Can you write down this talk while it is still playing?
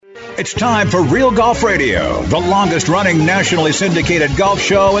It's time for Real Golf Radio, the longest-running nationally syndicated golf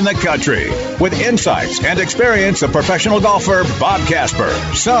show in the country, with insights and experience of professional golfer Bob Casper,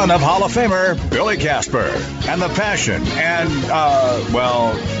 son of Hall of Famer Billy Casper, and the passion and,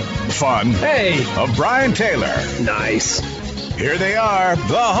 fun of Brian Taylor. Nice. Here they are,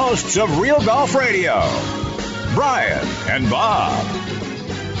 the hosts of Real Golf Radio, Brian and Bob.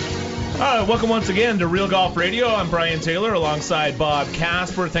 All right, welcome once again to Real Golf Radio. I'm Brian Taylor alongside Bob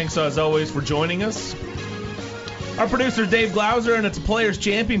Casper. Thanks as always for joining us. Our producer is Dave Glauser, and it's a Players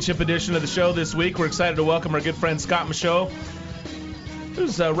Championship edition of the show this week. We're excited to welcome our good friend Scott Michaud,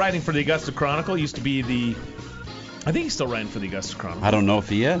 who's writing for the Augusta Chronicle. Used to be I think he's still writing for the Augusta Chronicle. I don't know if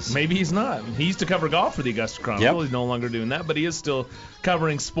he is. Maybe he's not. He used to cover golf for the Augusta Chronicle. Yep. He's no longer doing that, but he is still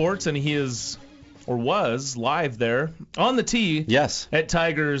covering sports, and he is, or was, live there on the tee. Yes. At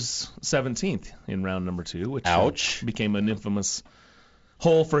Tiger's 17th in round number 2, which became an infamous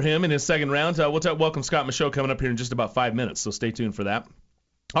hole for him in his second round. We'll welcome Scott Michaud coming up here in just about 5 minutes, so stay tuned for that.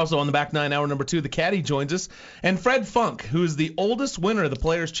 Also on the back nine, hour number 2, the caddy joins us, and Fred Funk, who is the oldest winner of the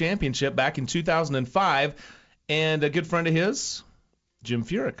Players Championship back in 2005, and a good friend of his, Jim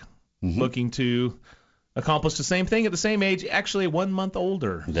Furyk, looking to accomplish the same thing at the same age, actually 1 month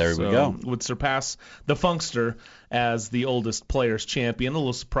older. There we go. Would surpass the Funkster as the oldest Players champion. A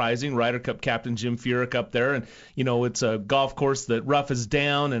little surprising. Ryder Cup captain Jim Furyk up there. And, you know, it's a golf course that rough is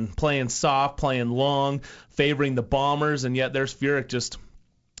down and playing soft, playing long, favoring the Bombers. And yet there's Furyk just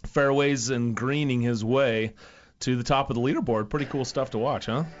fairways and greening his way to the top of the leaderboard. Pretty cool stuff to watch,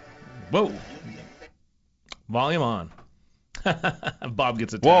 huh? Whoa. Volume on. Bob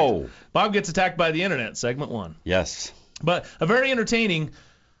gets attacked. Whoa. Bob gets attacked by the internet, segment 1. Yes. But a very entertaining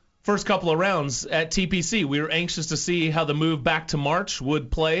first couple of rounds at TPC. We were anxious to see how the move back to March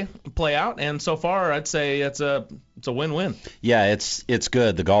would play out, and so far I'd say it's a win-win. Yeah, it's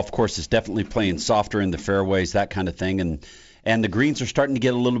good. The golf course is definitely playing softer in the fairways, that kind of thing, and the greens are starting to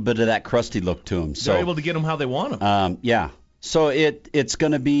get a little bit of that crusty look to them. So they're able to get them how they want them. Yeah. So it's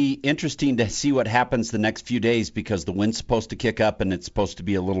going to be interesting to see what happens the next few days, because the wind's supposed to kick up and it's supposed to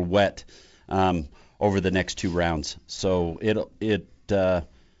be a little wet over the next 2 rounds. So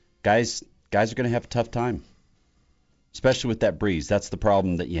guys are going to have a tough time, especially with that breeze. That's the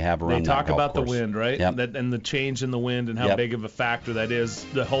problem that you have around. They talk that golf about course. The wind, right? Yep. And the change in the wind and how big of a factor that is.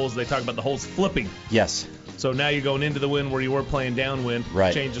 The holes, they talk about the holes flipping. Yes. So now you're going into the wind where you were playing downwind.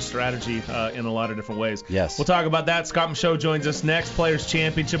 Right. Change of strategy in a lot of different ways. Yes. We'll talk about that. Scott Michaud joins us next. Players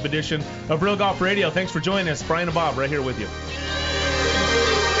Championship edition of Real Golf Radio. Thanks for joining us. Brian and Bob right here with you.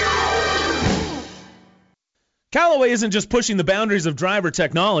 Callaway isn't just pushing the boundaries of driver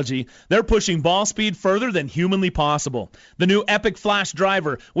technology, they're pushing ball speed further than humanly possible. The new Epic Flash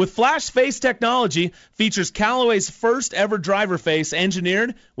driver with Flash Face technology features Callaway's first ever driver face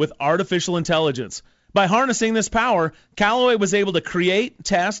engineered with artificial intelligence. By harnessing this power, Callaway was able to create,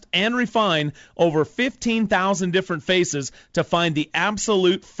 test, and refine over 15,000 different faces to find the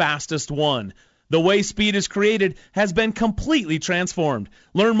absolute fastest one. The way speed is created has been completely transformed.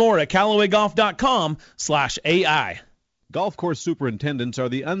 Learn more at CallawayGolf.com/AI. Golf course superintendents are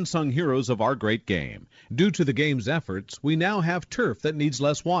the unsung heroes of our great game. Due to the game's efforts, we now have turf that needs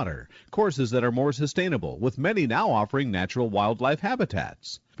less water, courses that are more sustainable, with many now offering natural wildlife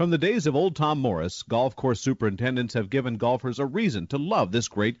habitats. From the days of old Tom Morris, golf course superintendents have given golfers a reason to love this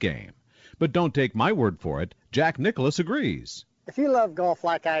great game. But don't take my word for it. Jack Nicklaus agrees. If you love golf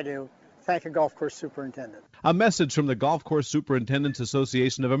like I do, thank a golf course superintendent. A message from the Golf Course Superintendents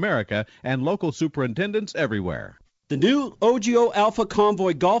Association of America and local superintendents everywhere. The new OGIO Alpha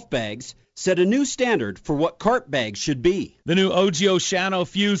Convoy golf bags set a new standard for what cart bags should be. The new OGIO Shadow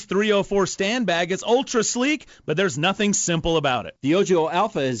Fuse 304 stand bag is ultra sleek, but there's nothing simple about it. The OGIO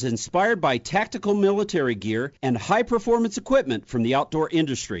Alpha is inspired by tactical military gear and high-performance equipment from the outdoor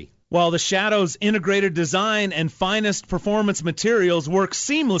industry. While the Shadow's integrated design and finest performance materials work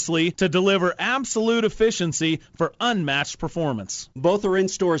seamlessly to deliver absolute efficiency for unmatched performance. Both are in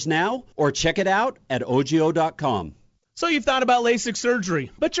stores now, or check it out at OGIO.com. So you've thought about LASIK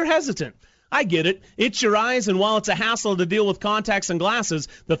surgery, but you're hesitant. I get it. It's your eyes, and while it's a hassle to deal with contacts and glasses,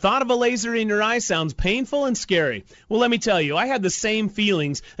 the thought of a laser in your eye sounds painful and scary. Well, let me tell you, I had the same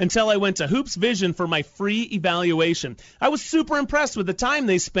feelings until I went to Hoops Vision for my free evaluation. I was super impressed with the time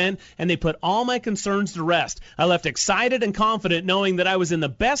they spent, and they put all my concerns to rest. I left excited and confident knowing that I was in the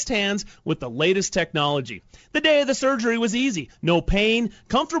best hands with the latest technology. The day of the surgery was easy. No pain,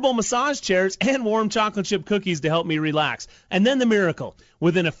 comfortable massage chairs, and warm chocolate chip cookies to help me relax. And then the miracle.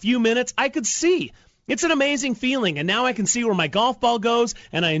 Within a few minutes, I could see. It's an amazing feeling, and now I can see where my golf ball goes,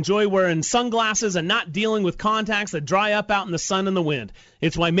 and I enjoy wearing sunglasses and not dealing with contacts that dry up out in the sun and the wind.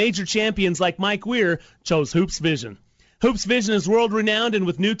 It's why major champions like Mike Weir chose Hoops Vision. Hoops Vision is world-renowned, and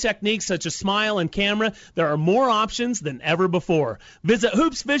with new techniques such as Smile and Camera, there are more options than ever before. Visit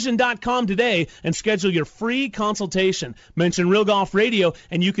hoopsvision.com today and schedule your free consultation. Mention Real Golf Radio,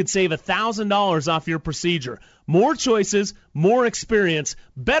 and you could save $1,000 off your procedure. More choices, more experience,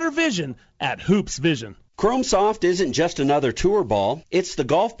 better vision at Hoops Vision. Chrome Soft isn't just another tour ball. It's the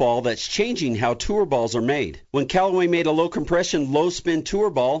golf ball that's changing how tour balls are made. When Callaway made a low-compression, low-spin tour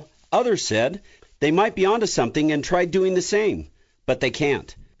ball, others said they might be onto something and tried doing the same, but they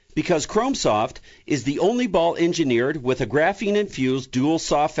can't. Because Chrome Soft is the only ball engineered with a graphene-infused dual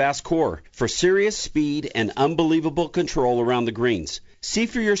soft-fast core for serious speed and unbelievable control around the greens. See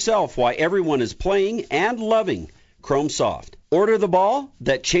for yourself why everyone is playing and loving Chrome Soft. Order the ball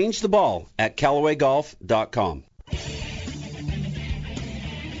that changed the ball at CallawayGolf.com.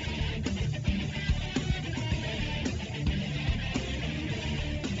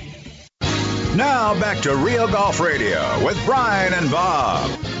 Now back to Real Golf Radio with Brian and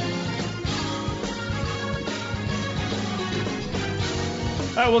Bob.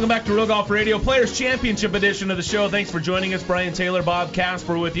 All right, welcome back to Real Golf Radio, Players Championship edition of the show. Thanks for joining us. Brian Taylor, Bob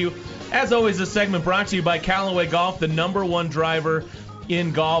Casper with you. As always, this segment brought to you by Callaway Golf, the #1 driver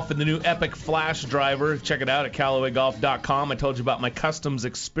in golf, and the new Epic Flash driver. Check it out at CallawayGolf.com. I told you about my customs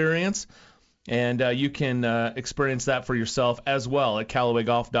experience, and you can experience that for yourself as well at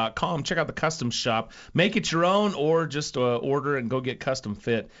CallawayGolf.com. Check out the customs shop. Make it your own, or just order and go get custom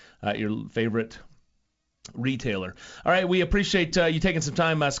fit at your favorite retailer. All right, we appreciate you taking some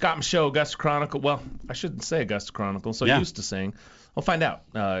time. Scott Michaud, Augusta Chronicle. Well, I shouldn't say Augusta Chronicle, so used to saying. I'll find out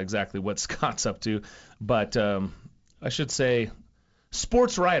exactly what Scott's up to, but I should say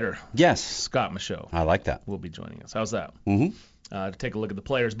sports writer. Yes. Scott Michaud. I like that. Will be joining us. How's that? Mm-hmm. To take a look at the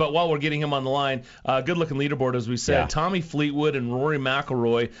players. But while we're getting him on the line, good-looking leaderboard, as we said. Yeah. Tommy Fleetwood and Rory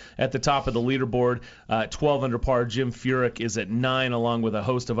McIlroy at the top of the leaderboard, 12 under par. Jim Furyk is at 9, along with a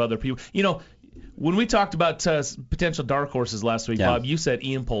host of other people. You know, when we talked about potential dark horses last week, Bob, you said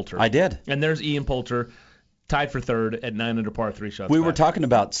Ian Poulter. I did. And there's Ian Poulter, tied for third at 9 under par, 3 shots We back. were talking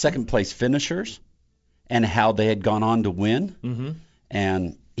about second-place finishers and how they had gone on to win,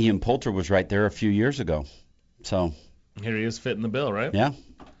 and Ian Poulter was right there a few years ago. So here he is fitting the bill, right? yeah.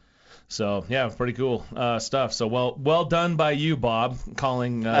 So, yeah, pretty cool stuff. So, well done by you, Bob,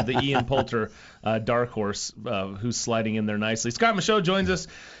 calling the Ian Poulter dark horse, who's sliding in there nicely. Scott Michaud joins us.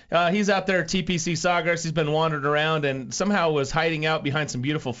 He's out there at TPC Sawgrass. He's been wandering around and somehow was hiding out behind some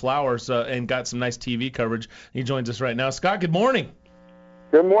beautiful flowers and got some nice TV coverage. He joins us right now. Scott, good morning.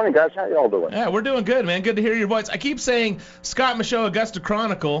 Good morning, guys. How y'all doing? Yeah, we're doing good, man. Good to hear your voice. I keep saying Scott Michaud, Augusta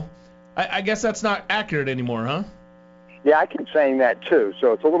Chronicle. I guess that's not accurate anymore, huh? Yeah, I keep saying that too,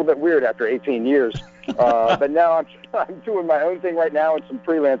 so it's a little bit weird after 18 years. But now I'm doing my own thing right now and some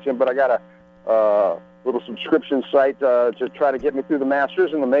freelancing, but I got a little subscription site to try to get me through the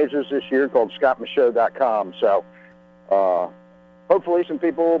Masters and the Majors this year called ScottMichaud.com. So hopefully some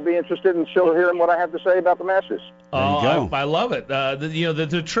people will be interested in still hearing what I have to say about the Masters. Oh, I love it.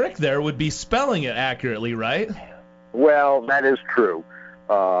 The trick there would be spelling it accurately, right? Well, that is true.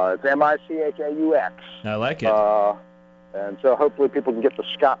 It's Michaux. I like it. And so hopefully people can get the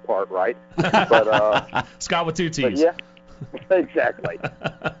Scott part right. But Scott with 2 T's. But yeah, exactly.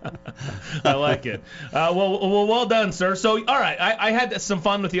 I like it. Well done, sir. So, all right, I had some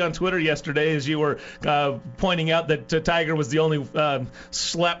fun with you on Twitter yesterday as you were pointing out that Tiger was the only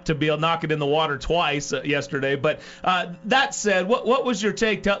schlep to be knock it in the water twice yesterday. But that said, what was your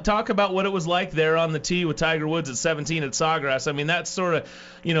take? Talk about what it was like there on the tee with Tiger Woods at 17 at Sawgrass. I mean, that's sort of,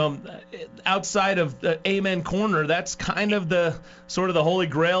 outside of the Amen Corner, that's kind of the sort of the holy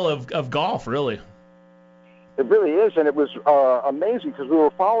grail of golf, really. It really is, and it was amazing because we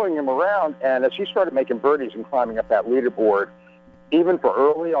were following him around, and as he started making birdies and climbing up that leaderboard, even for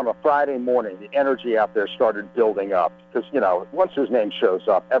early on a Friday morning, the energy out there started building up because, once his name shows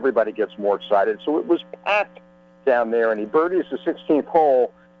up, everybody gets more excited. So it was packed down there, and he birdies the 16th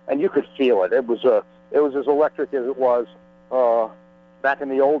hole, and you could feel it. It was as electric as it was back in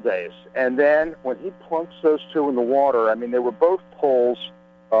the old days. And then when he plunks those two in the water, I mean, they were both holes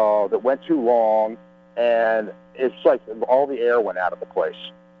that went too long, and it's like all the air went out of the place.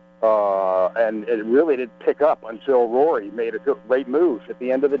 And it really didn't pick up until Rory made a great move at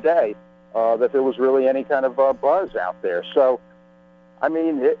the end of the day, that there was really any kind of buzz out there. So, I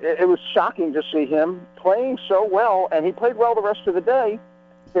mean, it was shocking to see him playing so well, and he played well the rest of the day,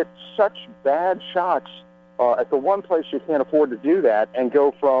 hit such bad shots at the one place you can't afford to do that, and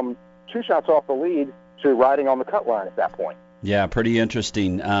go from 2 shots off the lead to riding on the cut line at that point. Yeah, pretty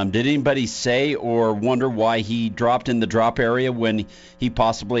interesting. Did anybody say or wonder why he dropped in the drop area when he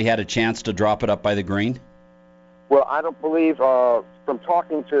possibly had a chance to drop it up by the green? Well, I don't believe, from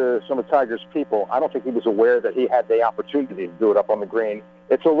talking to some of Tiger's people, I don't think he was aware that he had the opportunity to do it up on the green.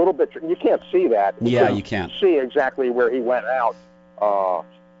 It's a little bit, you can't see that. You can't see exactly where he went out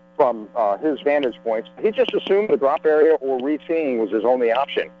from his vantage points. He just assumed the drop area or reteeing was his only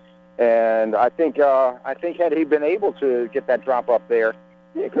option. And I think had he been able to get that drop up there,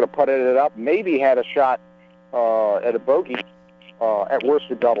 he could have putted it up, maybe had a shot at a bogey, at worst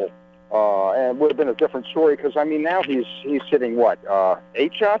a double. And it would have been a different story because, I mean, now he's hitting,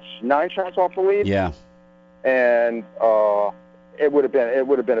 8 shots, 9 shots off the lead? Yeah. And it would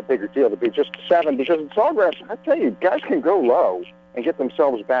have been a bigger deal to be just 7 because in Sawgrass, I tell you, guys can go low and get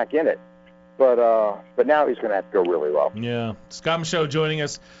themselves back in it. But now he's going to have to go really low. Yeah. Scott Michaud joining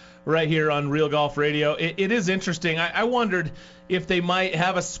us right here on Real Golf Radio. It is interesting. I wondered if they might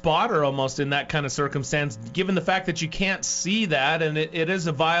have a spotter almost in that kind of circumstance, given the fact that you can't see that, and it is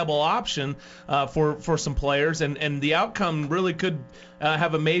a viable option for some players, and the outcome really could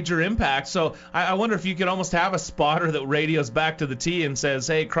have a major impact. So I wonder if you could almost have a spotter that radios back to the tee and says,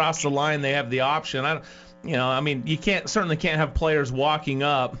 hey, cross the line, they have the option. You certainly can't have players walking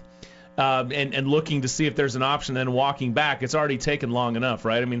up and looking to see if there's an option, then walking back. It's already taken long enough,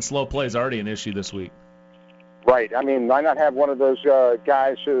 right? I mean, slow play is already an issue this week. Right. I mean, why not have one of those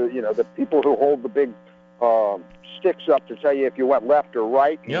guys who, the people who hold the big sticks up to tell you if you went left or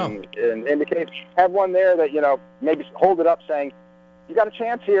right and indicate, have one there that, maybe hold it up saying, you got a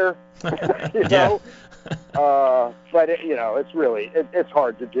chance here, know? But, it's really, it's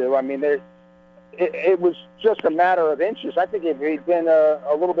hard to do. I mean, it was just a matter of inches. I think if he'd been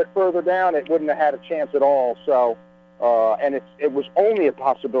a little bit further down, it wouldn't have had a chance at all. So, and it was only a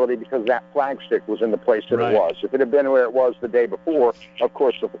possibility because that flagstick was in the place that it was. If it had been where it was the day before, of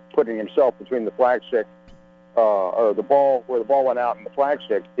course, putting himself between the flagstick or the ball, where the ball went out and the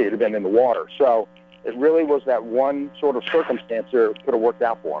flagstick, he'd have been in the water. So it really was that one sort of circumstance that could have worked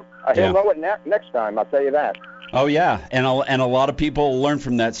out for him. He'll know it next time, I'll tell you that. Oh, yeah, and a lot of people learn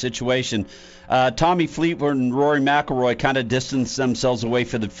from that situation. Tommy Fleetwood and Rory McIlroy kind of distanced themselves away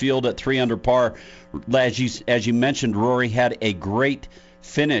from the field at 3 under par. As you mentioned, Rory had a great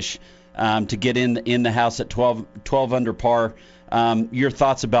finish to get in the house at 12 under par. Your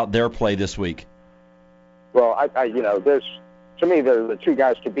thoughts about their play this week? Well, there's, to me, they're the 2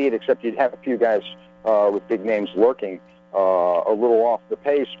 guys to beat, except you'd have a few guys with big names lurking a little off the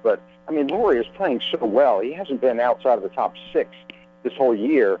pace. But, I mean, Rory is playing so well. He hasn't been outside of the top 6 this whole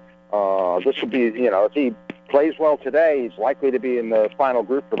year. This will be, if he plays well today, he's likely to be in the final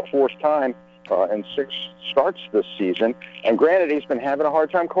group for the 4th time in 6 starts this season. And granted, he's been having a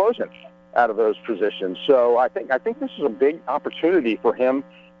hard time closing out of those positions. So I think this is a big opportunity for him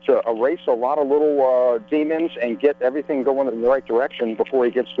to erase a lot of little demons and get everything going in the right direction before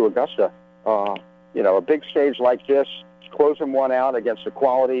he gets to Augusta. A big stage like this, closing one out against a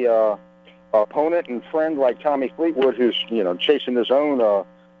quality opponent and friend like Tommy Fleetwood, who's chasing his own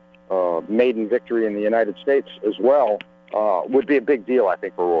maiden victory in the United States as well, would be a big deal, I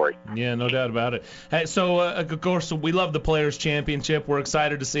think, for Rory. Yeah, no doubt about it. Hey, so, of course, we love the Players' Championship. We're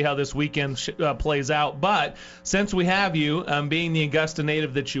excited to see how this weekend plays out. But since we have you, being the Augusta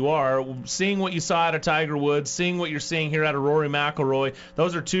native that you are, seeing what you saw out of Tiger Woods, seeing what you're seeing here out of Rory McIlroy,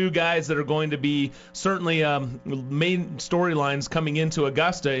 those are 2 guys that are going to be certainly main storylines coming into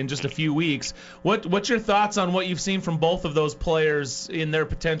Augusta in just a few weeks. What's your thoughts on what you've seen from both of those players in their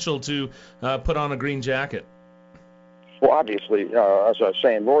potential to put on a green jacket? Well, obviously, as I was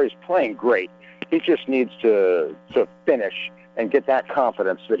saying, Rory's playing great. He just needs to finish and get that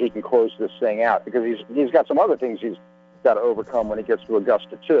confidence that he can close this thing out because he's got some other things he's got to overcome when he gets to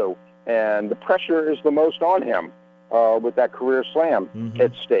Augusta, too. And the pressure is the most on him with that career slam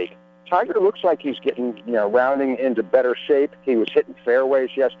at stake. Tiger looks like he's getting, rounding into better shape. He was hitting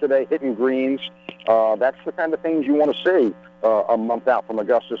fairways yesterday, hitting greens. That's the kind of things you want to see a month out from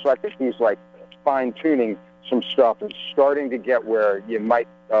Augusta. So I think he's, fine-tuning some stuff and starting to get where you might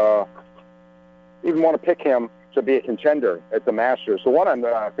even want to pick him to be a contender at the Masters. The one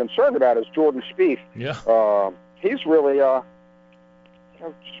I'm concerned about is Jordan Spieth. Yeah. He's really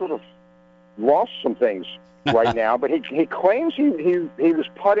sort of lost some things right now, but he claims he was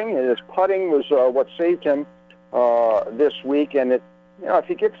putting, and his putting was what saved him this week. And if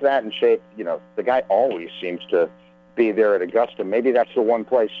he gets that in shape, the guy always seems to be there at Augusta. Maybe that's the one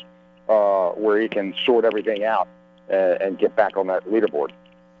place where he can sort everything out and get back on that leaderboard.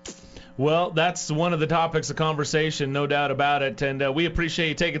 Well, that's one of the topics of conversation, no doubt about it. And we appreciate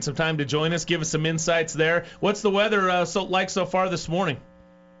you taking some time to join us, give us some insights there. What's the weather like so far this morning?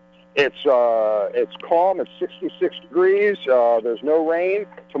 It's calm. It's 66 degrees. There's no rain.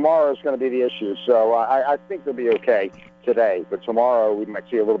 Tomorrow is going to be the issue. So I think they'll be okay today. But tomorrow we might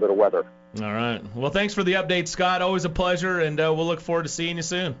see a little bit of weather. All right. Well, thanks for the update, Scott. Always a pleasure, and we'll look forward to seeing you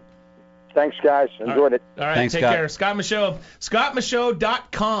soon. Thanks, guys. Enjoyed it. All right, thanks, take Scott. care. Scott Michaud,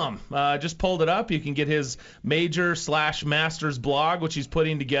 scottmichaud.com. Just pulled it up. You can get his major/masters blog, which he's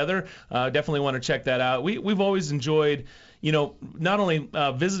putting together. Definitely want to check that out. We've always enjoyed, not only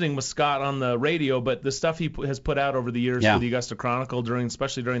visiting with Scott on the radio, but the stuff he has put out over the years for the Augusta Chronicle,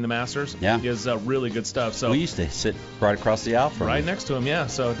 especially during the Masters. Yeah. He has really good stuff. So we used to sit right across the aisle from right him. next to him, yeah.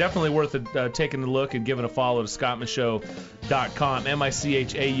 So definitely worth taking a look and giving a follow to scottmichaud.com,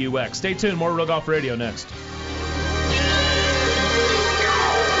 MICHAUX. Stay tuned. More Real Golf Radio next.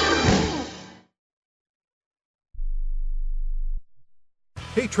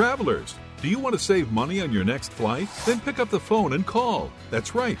 Hey travelers, do you want to save money on your next flight? Then pick up the phone and call.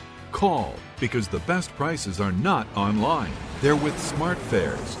 That's right, call, because the best prices are not online. They're with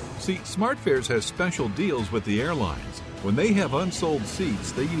SmartFares. See, SmartFares has special deals with the airlines. When they have unsold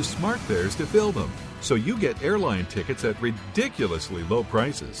seats, they use SmartFares to fill them. So you get airline tickets at ridiculously low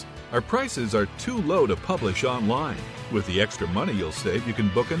prices. Our prices are too low to publish online. With the extra money you'll save, you can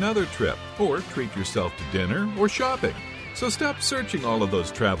book another trip or treat yourself to dinner or shopping. So stop searching all of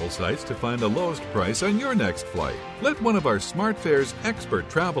those travel sites to find the lowest price on your next flight. Let one of our SmartFares expert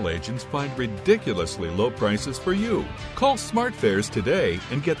travel agents find ridiculously low prices for you. Call SmartFares today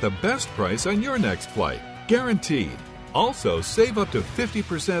and get the best price on your next flight. Guaranteed. Also, save up to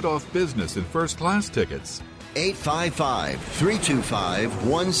 50% off business and first class tickets.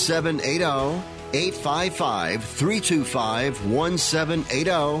 855-325-1780.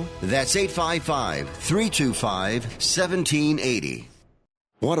 855-325-1780. That's 855-325-1780.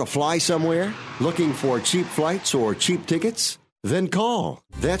 Want to fly somewhere? Looking for cheap flights or cheap tickets? Then call.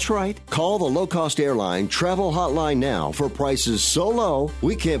 That's right. Call the low-cost airline travel hotline now for prices so low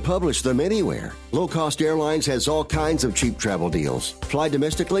we can't publish them anywhere. Low Cost Airlines has all kinds of cheap travel deals. Fly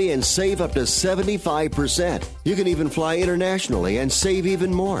domestically and save up to 75%. You can even fly internationally and save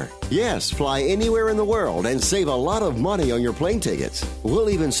even more. Yes, fly anywhere in the world and save a lot of money on your plane tickets. We'll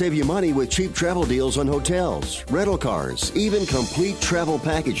even save you money with cheap travel deals on hotels, rental cars, even complete travel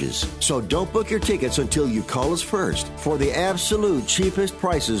packages. So don't book your tickets until you call us first for the absolute cheapest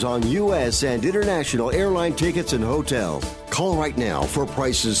prices on U.S. and international airline tickets and hotels. Call right now for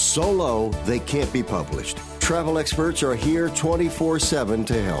prices so low they can't be published. Travel experts are here 24/7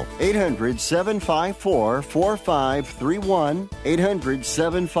 to help. 800-754-4531.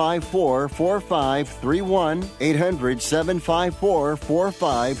 800-754-4531.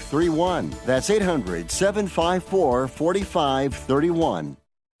 800-754-4531. That's 800-754-4531.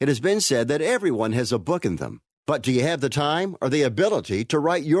 It has been said that everyone has a book in them. But do you have the time or the ability to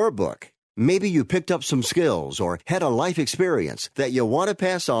write your book? Maybe you picked up some skills or had a life experience that you want to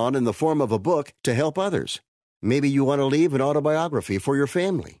pass on in the form of a book to help others. Maybe you want to leave an autobiography for your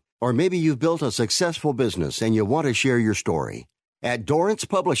family. Or maybe you've built a successful business and you want to share your story. At Dorrance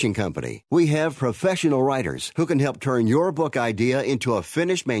Publishing Company, we have professional writers who can help turn your book idea into a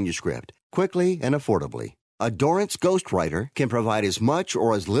finished manuscript quickly and affordably. A Dorrance ghostwriter can provide as much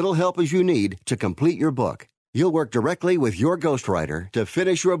or as little help as you need to complete your book. You'll work directly with your ghostwriter to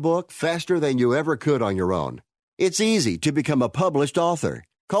finish your book faster than you ever could on your own. It's easy to become a published author.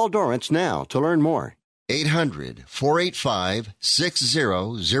 Call Dorrance now to learn more.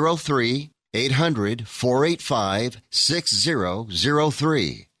 800-485-6003.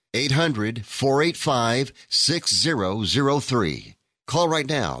 800-485-6003. 800-485-6003. Call right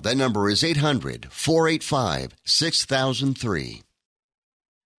now. That number is 800-485-6003.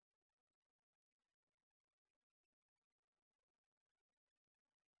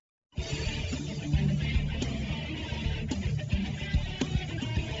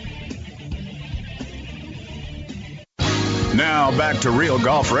 Now back to Real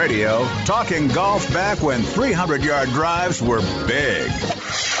Golf Radio, talking golf back when 300-yard drives were big.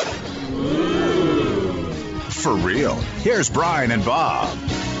 For real. Here's Brian and Bob.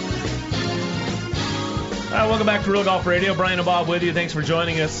 Welcome back to Real Golf Radio. Brian and Bob with you. Thanks for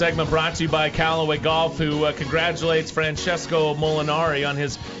joining us. Segment brought to you by Callaway Golf, who congratulates Francesco Molinari on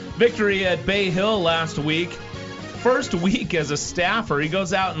his victory at Bay Hill last week. first week as a staffer, he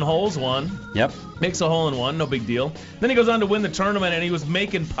goes out and holes one. Yep. Makes a hole in one, no big deal. Then he goes on to win the tournament, and he was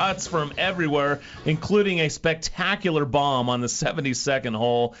making putts from everywhere, including a spectacular bomb on the 72nd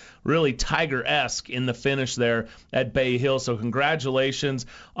hole. Really Tiger-esque in the finish there at Bay Hill. So congratulations,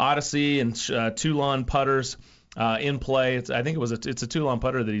 Odyssey and Toulon putters in play. I think it's a Toulon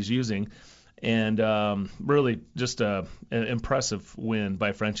putter that he's using. And really just an impressive win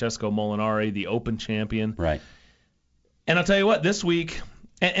by Francesco Molinari, the Open champion. Right. And I'll tell you what, this week,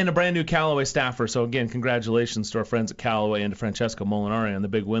 and a brand new Callaway staffer. So, again, congratulations to our friends at Callaway and to Francesco Molinari on the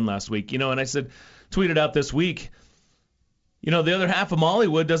big win last week. And I tweeted out this week, the other half of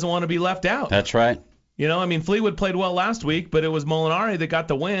Mollywood doesn't want to be left out. That's right. Fleetwood played well last week, but it was Molinari that got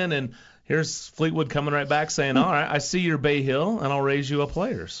the win. And here's Fleetwood coming right back saying, all right, I see your Bay Hill, and I'll raise you a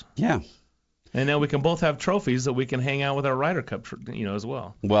Players. Yeah. And now we can both have trophies that we can hang out with our Ryder Cup, as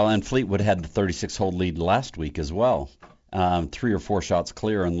well. Well, and Fleetwood had the 36-hole lead last week as well. 3 or 4 shots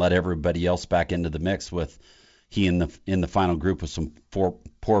clear and let everybody else back into the mix with he in the final group with some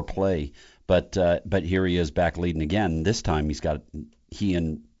poor play. But here he is back leading again. This time he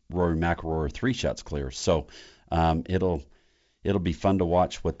and Rory McIlroy are 3 shots clear. So it'll be fun to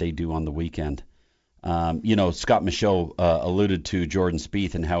watch what they do on the weekend. Scott Michaud alluded to Jordan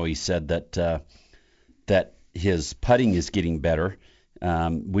Spieth and how he said that his putting is getting better.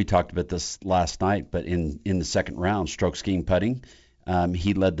 We talked about this last night, but in the second round, strokes gained putting,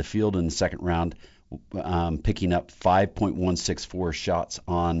 he led the field in the second round, picking up 5.164 shots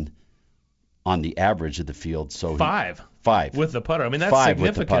on the average of the field. So Five with the putter. That's 5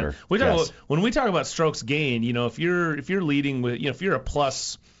 significant. With the putter. When we talk about strokes gained, if you're leading with, if you're a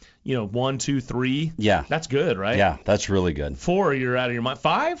plus, 1, 2, 3. Yeah, that's good, right? Yeah, that's really good. 4, you're out of your mind.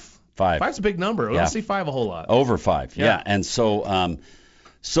 5. 5's a big number. We don't see 5 a whole lot. Over 5. Yeah. And so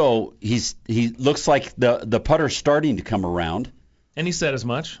he looks like the putter's starting to come around. And he said as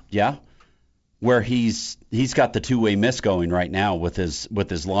much. Yeah. Where he's got the two-way miss going right now with his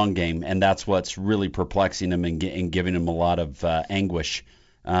long game, and that's what's really perplexing him and giving him a lot of anguish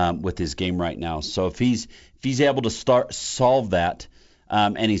with his game right now. So if he's able to solve that,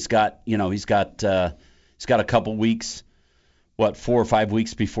 and he's got a couple weeks, 4 or 5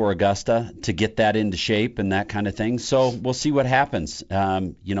 weeks before Augusta to get that into shape and that kind of thing. So we'll see what happens.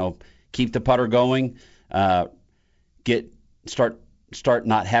 Keep the putter going, start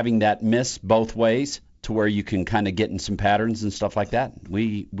not having that miss both ways to where you can kind of get in some patterns and stuff like that.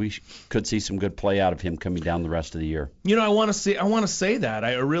 We could see some good play out of him coming down the rest of the year. I want to say that.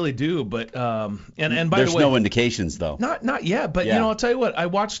 I really do, but and by the way, there's no indications though. Not yet, but I'll tell you what, I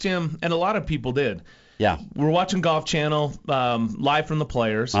watched him, and a lot of people did. Yeah. We're watching Golf Channel live from the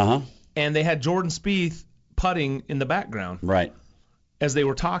Players. Uh-huh. And they had Jordan Spieth putting in the background. Right. As they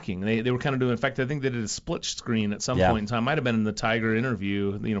were talking. They were kind of doing, in fact, I think they did a split screen at some point in time. Might have been in the Tiger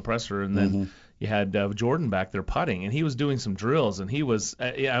interview, presser, and then you had Jordan back there putting, and he was doing some drills, and he was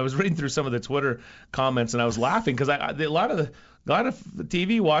I was reading through some of the Twitter comments, and I was laughing because a lot of the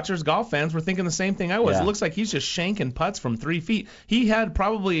TV watchers, golf fans, were thinking the same thing I was. Yeah. It looks like he's just shanking putts from 3 feet. He had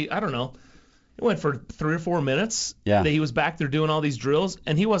probably, it went for 3 or 4 minutes that he was back there doing all these drills,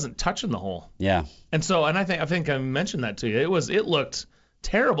 and he wasn't touching the hole. Yeah. And so, and I think I mentioned that to you. It looked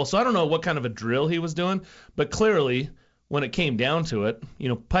terrible. So I don't know what kind of a drill he was doing, but clearly when it came down to it,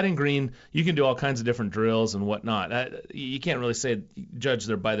 putting green, you can do all kinds of different drills and whatnot. You can't really judge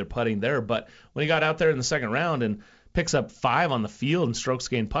by their putting there, but when he got out there in the second round and picks up 5 on the field and strokes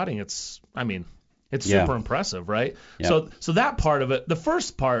gained putting, it's super impressive, right? Yeah. So that part of it, the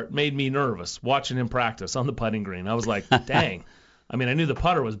first part made me nervous watching him practice on the putting green. I was like, dang. I knew the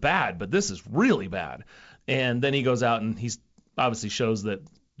putter was bad, but this is really bad. And then he goes out and he's obviously shows that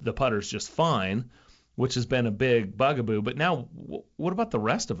the putter's just fine, which has been a big bugaboo. But now, what about the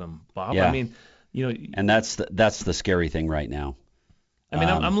rest of him, Bob? Yeah. And that's the scary thing right now.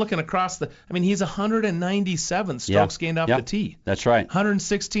 I'm looking across he's 197th strokes gained off the tee. That's right.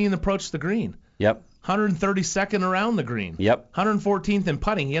 116 approach the green. Yep. 132nd around the green. Yep. 114th in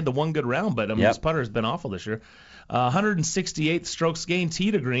putting. He had the one good round, but his putter has been awful this year. 168th strokes gained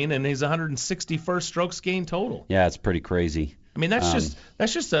tee to green, and he's 161st strokes gained total. Yeah, it's pretty crazy. That's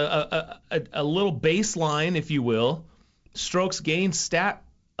just a little baseline, if you will, strokes gained stat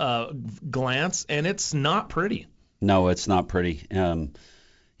glance, and it's not pretty. No, it's not pretty.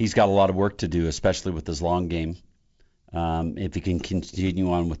 He's got a lot of work to do, especially with his long game, if he can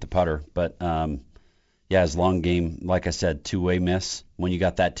continue on with the putter. But, his long game, like I said, two-way miss. When you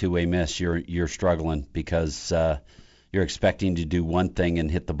got that two-way miss, you're struggling because you're expecting to do one thing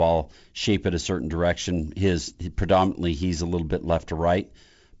and hit the ball, shape it a certain direction. Predominantly he's a little bit left to right,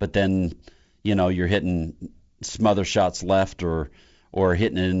 but then you're hitting smother shots left or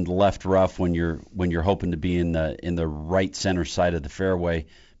hitting it in the left rough when you're hoping to be in the right center side of the fairway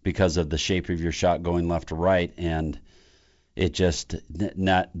because of the shape of your shot going left to right, and it just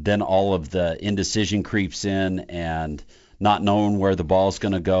then all of the indecision creeps in and not knowing where the ball's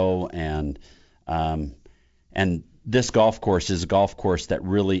going to go, and this golf course is a golf course that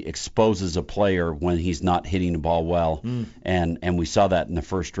really exposes a player when he's not hitting the ball well, and we saw that in the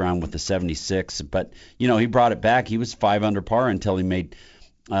first round with the 76. But he brought it back. He was 5 under par until he made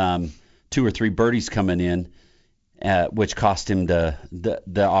 2 or 3 birdies coming in, which cost him the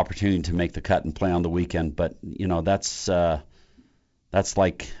opportunity to make the cut and play on the weekend. But that's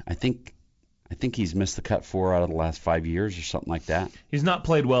like I think he's missed the cut 4 out of the last 5 years or something like that. He's not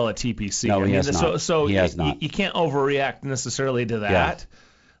played well at TPC. No, he has not. So he has not. You can't overreact necessarily to that.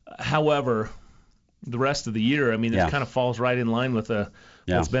 Yeah. However, the rest of the year, it kind of falls right in line with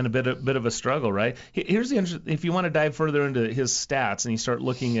what's been a bit of a struggle, right? Here's the if you want to dive further into his stats and you start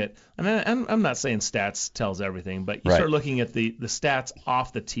looking at, I'm not saying stats tells everything, but you start looking at the stats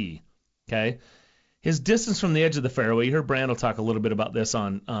off the tee, okay? His distance from the edge of the fairway, you heard Brandel talk a little bit about this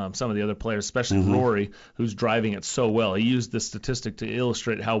on some of the other players, especially Rory, who's driving it so well. He used this statistic to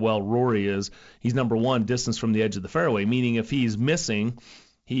illustrate how well Rory is. He's number 1 distance from the edge of the fairway, meaning if he's missing,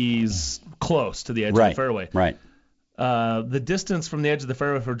 he's close to the edge of the fairway. Right. The distance from the edge of the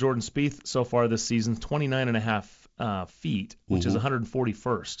fairway for Jordan Spieth so far this season, 29.5 feet, which is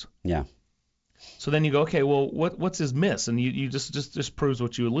 141st. Yeah. So then you go, okay, well, what's his miss? And you just proves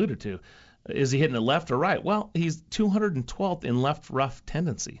what you alluded to. Is he hitting it left or right? Well, he's 212th in left rough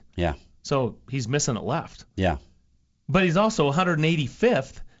tendency. Yeah. So he's missing it left. Yeah. But he's also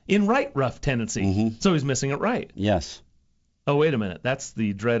 185th in right rough tendency. So he's missing it right. Yes. Oh, wait a minute. That's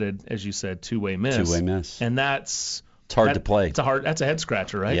the dreaded, as you said, two-way miss. Two-way miss. And it's hard to play. That's a head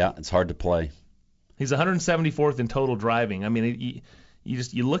scratcher, right? Yeah, it's hard to play. He's 174th in total driving.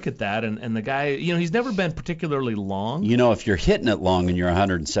 You look at that, and the guy, he's never been particularly long. If you're hitting it long and you're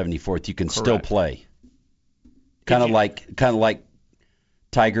 174th, you can still play. Kind of like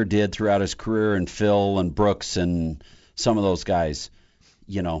Tiger did throughout his career, and Phil and Brooks and some of those guys.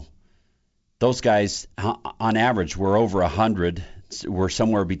 Those guys, on average, were over 100. We're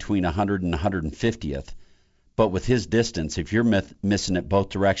somewhere between 100 and 150th. But with his distance, if you're missing it both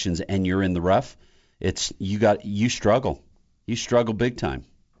directions and you're in the rough, you struggle. You struggle big time.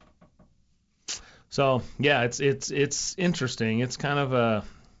 So yeah, it's interesting. It's kind of a,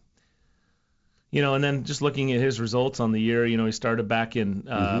 and then just looking at his results on the year, he started back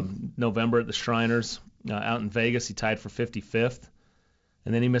in November at the Shriners out in Vegas. He tied for 55th,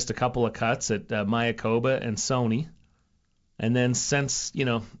 and then he missed a couple of cuts at Mayakoba and Sony. And then since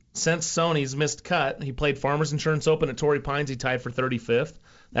Sony's missed cut, he played Farmers Insurance Open at Torrey Pines. He tied for 35th.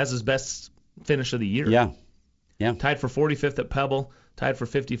 That's his best finish of the year. Yeah. Tied for 45th at Pebble, tied for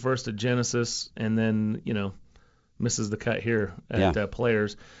 51st at Genesis, and then, misses the cut here at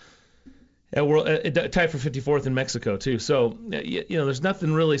Players. Tied for 54th in Mexico, too. So, there's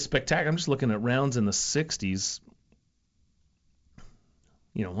nothing really spectacular. I'm just looking at rounds in the 60s.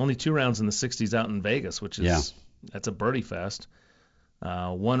 Only 2 rounds in the 60s out in Vegas, which is that's a birdie fest.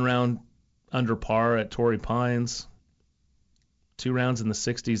 1 round under par at Torrey Pines. 2 rounds in the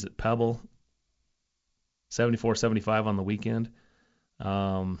 60s at Pebble. 74-75 on the weekend.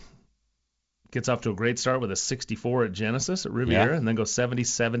 Gets off to a great start with a 64 at Genesis at Riviera, and then goes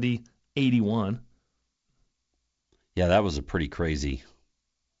 70-70, 81. Yeah, that was a pretty crazy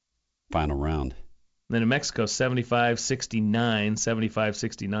final round. And then in Mexico, 75-69,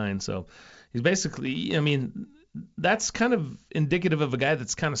 75-69. So he's basically, that's kind of indicative of a guy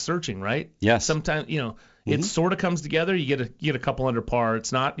that's kind of searching, right? Yes. Sometimes, it sort of comes together. You get a couple under par.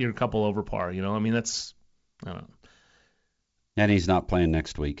 It's not, you're a couple over par. That's, I don't know. And he's not playing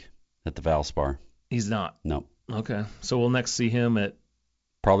next week at the Valspar. He's not? No. Okay. So we'll next see him at?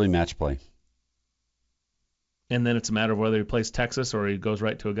 Probably match play. And then it's a matter of whether he plays Texas or he goes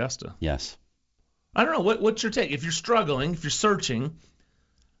right to Augusta. Yes. I don't know. What's your take? If you're struggling, if you're searching,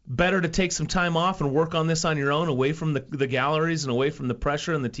 better to take some time off and work on this on your own, away from the galleries and away from the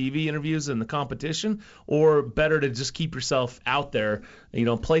pressure and the TV interviews and the competition, or better to just keep yourself out there,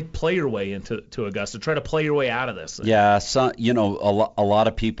 play your way into Augusta, try to play your way out of this. Yeah, so, a lot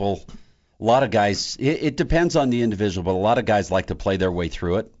of people, a lot of guys, it depends on the individual, but a lot of guys like to play their way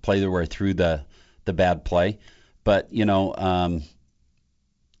through it, play their way through the bad play. But,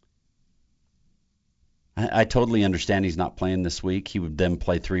 I totally understand he's not playing this week. He would then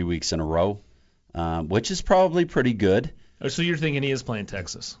play 3 weeks in a row, which is probably pretty good. So you're thinking he is playing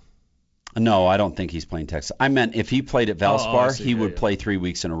Texas? No, I don't think he's playing Texas. I meant if he played at Valspar, he would play 3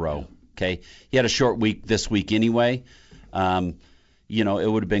 weeks in a row. Okay, he had a short week this week anyway. You know, it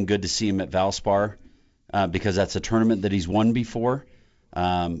would have been good to see him at Valspar because that's a tournament that he's won before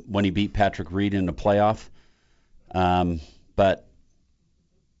when he beat Patrick Reed in the playoff. But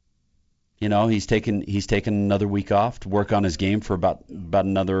you know, he's taken another week off to work on his game for about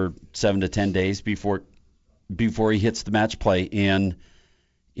another 7 to 10 days before he hits the match play in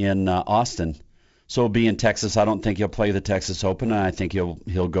Austin. So he'll be in Texas. I don't think he'll play the Texas Open, and I think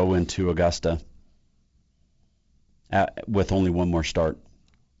he'll go into Augusta with only one more start.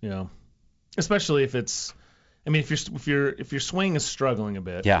 Yeah, especially if it's, I mean, if your swing is struggling a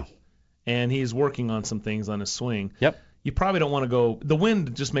bit. Yeah. And he's working on some things on his swing. Yep. You probably don't want to go. The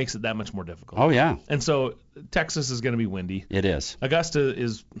wind just makes it that much more difficult. Oh yeah. And so Texas is going to be windy. It is. Augusta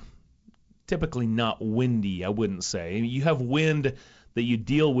is typically not windy, I wouldn't say. You have wind that you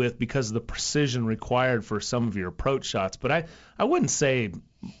deal with because of the precision required for some of your approach shots, but I wouldn't say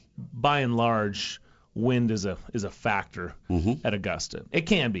by and large wind is a factor at Augusta. It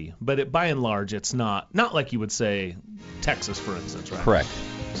can be, but by and large it's not like you would say Texas, for instance, right? Correct.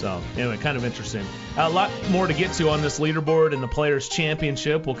 So anyway, kind of interesting. A lot more to get to on this leaderboard and the Players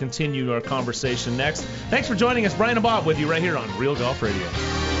Championship. We'll continue our conversation next. Thanks for joining us. Brian and Bob with you right here on Real Golf Radio.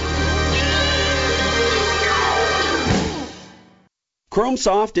 Chrome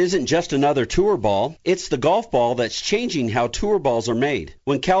Soft isn't just another tour ball. It's the golf ball that's changing how tour balls are made.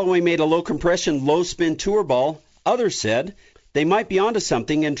 When Callaway made a low-compression, low-spin tour ball, others said they might be onto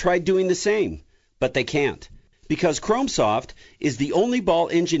something and tried doing the same, but they can't. Because Chrome Soft is the only ball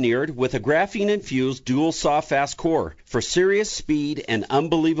engineered with a graphene-infused dual soft-fast core for serious speed and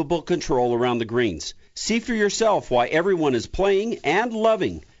unbelievable control around the greens. See for yourself why everyone is playing and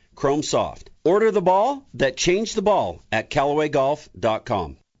loving Chrome Soft. Order the ball that changed the ball at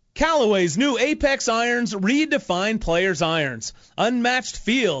CallawayGolf.com. Callaway's new Apex irons redefine players' irons. Unmatched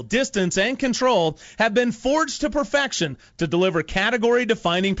feel, distance, and control have been forged to perfection to deliver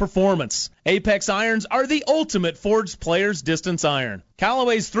category-defining performance. Apex irons are the ultimate forged player's distance iron.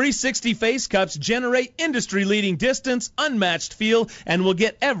 Callaway's 360 face cups generate industry-leading distance, unmatched feel, and will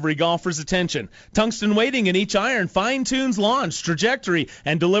get every golfer's attention. Tungsten weighting in each iron fine-tunes launch, trajectory,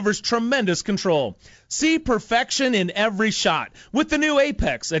 and delivers tremendous control. See perfection in every shot with the new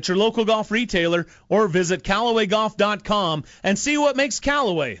Apex at your local golf retailer or visit CallawayGolf.com and see what makes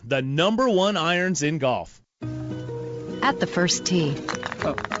Callaway the #1 irons in golf. At the first tee.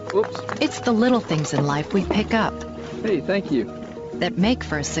 Oh, oops. It's the little things in life we pick up. Hey, thank you. That make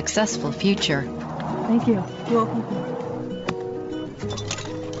for a successful future. Thank you. You're welcome.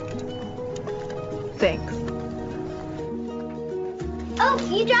 Thanks. Oh,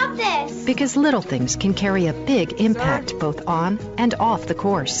 you dropped this. Because little things can carry a big impact both on and off the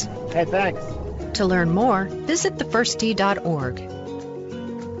course. Hey, thanks. To learn more, visit thefirsttee.org.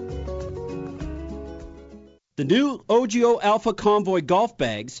 The new OGIO Alpha Convoy golf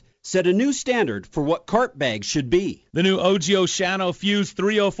bags set a new standard for what cart bags should be. The new OGIO Shadow Fuse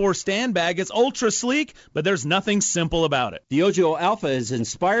 304 stand bag is ultra sleek, but there's nothing simple about it. The OGIO Alpha is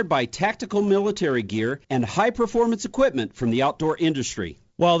inspired by tactical military gear and high-performance equipment from the outdoor industry.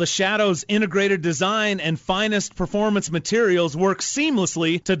 While the Shadow's integrated design and finest performance materials work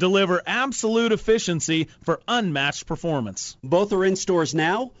seamlessly to deliver absolute efficiency for unmatched performance. Both are in stores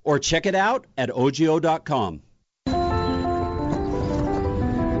now, or check it out at ogio.com.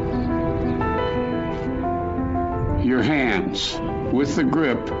 Your hands. With the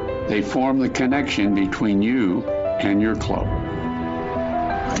grip, they form the connection between you and your club.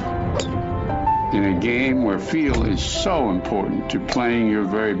 In a game where feel is so important to playing your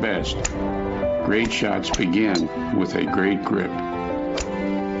very best, great shots begin with a great grip.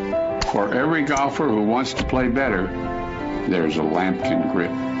 For every golfer who wants to play better, there's a Lampkin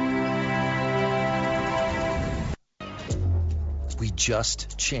grip. We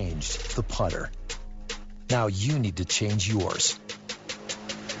just changed the putter. Now you need to change yours.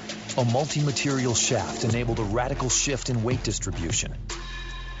 A multi-material shaft enabled a radical shift in weight distribution,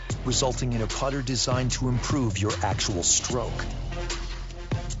 resulting in a putter designed to improve your actual stroke.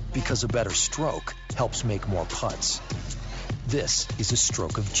 Because a better stroke helps make more putts. This is a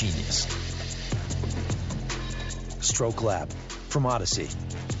stroke of genius. Stroke Lab from Odyssey,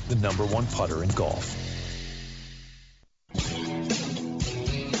 the #1 putter in golf.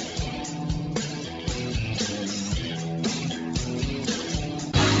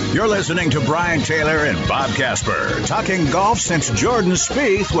 You're listening to Brian Taylor and Bob Casper, talking golf since Jordan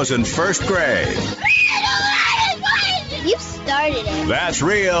Spieth was in first grade. You started it. That's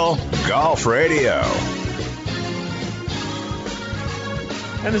Real Golf Radio.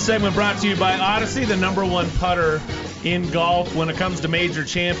 And the segment brought to you by Odyssey, the #1 putter in golf. When it comes to major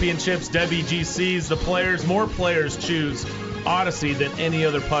championships, WGCs, more players choose Odyssey than any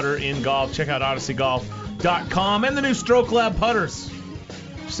other putter in golf. Check out odysseygolf.com and the new Stroke Lab putters.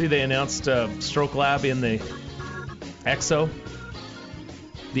 See, they announced Stroke Lab in the EXO.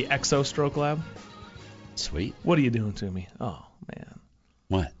 The EXO Stroke Lab. Sweet. What are you doing to me? Oh, man.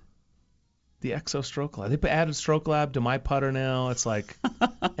 What? The EXO Stroke Lab. They added Stroke Lab to my putter now. It's like,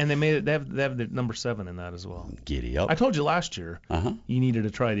 and they made it. They have the number 7 in that as well. Giddy up. I told you last year you needed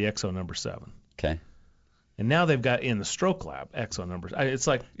to try the EXO number 7. Okay. And now they've got in the Stroke Lab EXO numbers. It's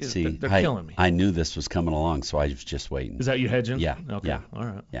like they're killing me. I knew this was coming along, so I was just waiting. Is that you hedging? Yeah. Okay. Yeah. All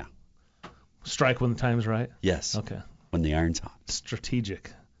right. Yeah. Strike when the time's right. Yes. Okay. When the iron's hot. Strategery,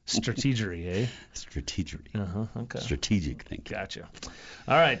 eh? Strategery. Okay. Strategic thinking. Gotcha.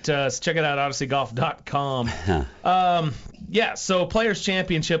 All right. So check it out, odysseygolf.com. So Players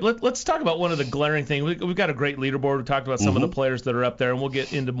Championship. Let's talk about one of the glaring things. We've got a great leaderboard. We talked about some of the players that are up there, and we'll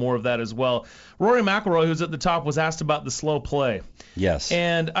get into more of that as well. Rory McIlroy, who's at the top, was asked about the slow play. Yes.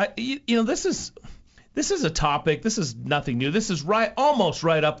 And this is a topic. This is nothing new. This is almost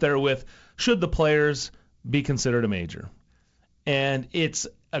right up there with should the players be considered a major. And it's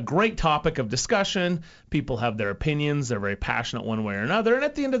a great topic of discussion. People have their opinions. They're very passionate one way or another. And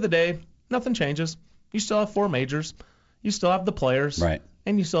at the end of the day, nothing changes. You still have 4 majors. You still have the players. Right.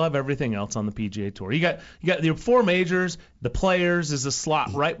 And you still have everything else on the PGA Tour. You got your 4 majors. The players is a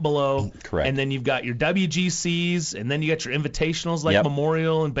slot right below. Correct. And then you've got your WGCs, and then you got your invitationals like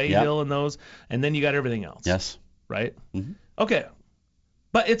Memorial and Bay Hill and those, and then you got everything else. Yes. Right? Mm-hmm. Okay.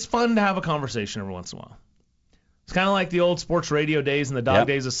 But it's fun to have a conversation every once in a while. It's kind of like the old sports radio days and the dog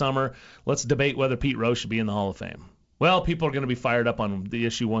days of summer. Let's debate whether Pete Rose should be in the Hall of Fame. Well, people are going to be fired up on the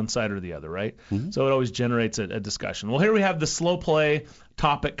issue one side or the other, right? Mm-hmm. So it always generates a discussion. Well, here we have the slow play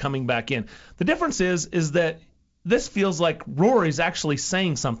topic coming back in. The difference is that this feels like Rory's actually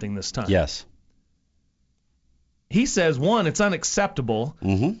saying something this time. Yes. He says, one, it's unacceptable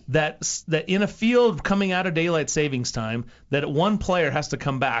that in a field coming out of daylight savings time, that one player has to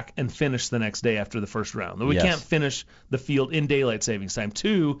come back and finish the next day after the first round. That we can't finish the field in daylight savings time.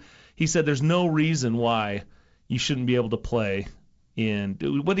 2, he said there's no reason why you shouldn't be able to play in,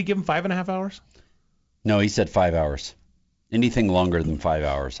 what did he give him, 5.5 hours? No, he said 5 hours. Anything longer than 5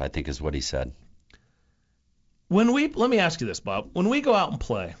 hours, I think is what he said. Let me ask you this, Bob. When we go out and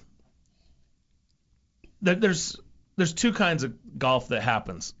play, there's 2 kinds of golf that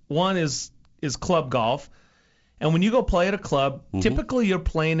happens. One is club golf, and when you go play at a club, typically you're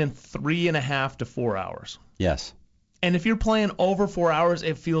playing in 3.5 to 4 hours. Yes. And if you're playing over 4 hours,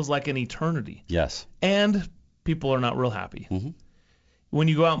 it feels like an eternity. Yes. And people are not real happy. Mm-hmm. When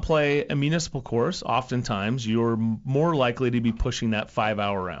you go out and play a municipal course, oftentimes you're more likely to be pushing that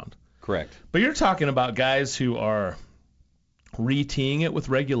 5-hour round. Correct. But you're talking about guys who are re-teeing it with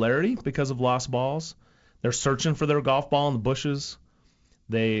regularity because of lost balls. They're searching for their golf ball in the bushes.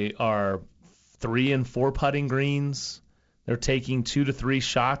 They are 3 and 4 putting greens. They're taking 2 to 3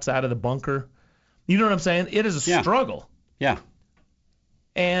 shots out of the bunker. You know what I'm saying? It is a struggle. Yeah.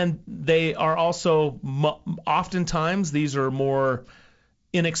 And they are also, oftentimes, these are more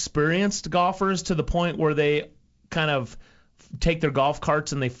inexperienced golfers to the point where they kind of take their golf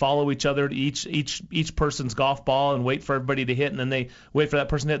carts and they follow each other to each person's golf ball and wait for everybody to hit, and then they wait for that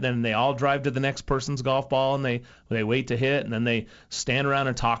person to hit, and then they all drive to the next person's golf ball and they wait to hit, and then they stand around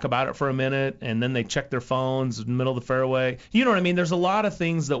and talk about it for a minute, and then they check their phones in the middle of the fairway. You know what I mean? There's a lot of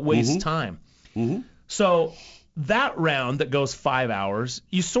things that waste time. Mm-hmm. So that round that goes 5 hours,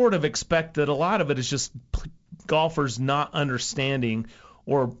 you sort of expect that a lot of it is just golfers not understanding,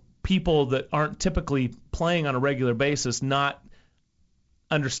 or people that aren't typically playing on a regular basis not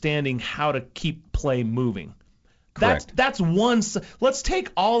understanding how to keep play moving. Correct. That's one. Let's take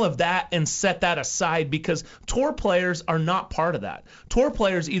all of that and set that aside, because tour players are not part of that. Tour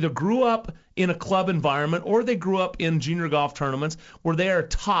players either grew up in a club environment or they grew up in junior golf tournaments where they are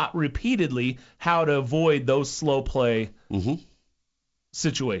taught repeatedly how to avoid those slow play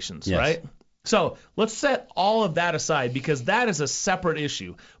situations, right? So let's set all of that aside, because that is a separate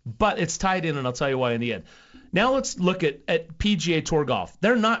issue, but it's tied in, and I'll tell you why in the end. Now let's look at PGA Tour golf.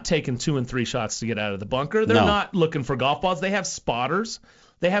 They're not taking 2 and 3 shots to get out of the bunker. They're not looking for golf balls. They have spotters.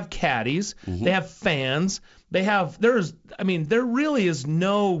 They have caddies. They have fans. There really is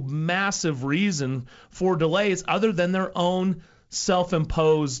no massive reason for delays other than their own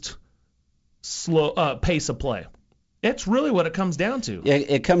self-imposed slow pace of play. It's really what it comes down to.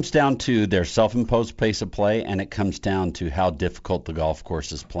 It comes down to their self-imposed pace of play, and it comes down to how difficult the golf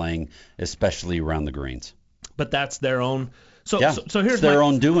course is playing, especially around the greens. But that's their own. So here's their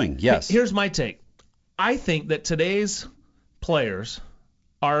own doing. Yes. Here's my take. I think that today's players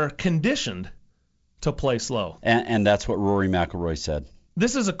are conditioned to play slow. And that's what Rory McIlroy said.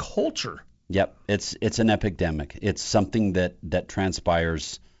 This is a culture. Yep, it's an epidemic. It's something that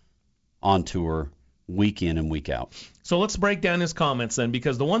transpires on tour week in and week out. So let's break down his comments then,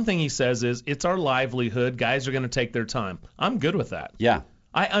 because the one thing he says is it's our livelihood. Guys are going to take their time. I'm good with that. Yeah.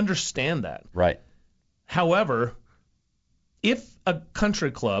 I understand that. Right. However, if a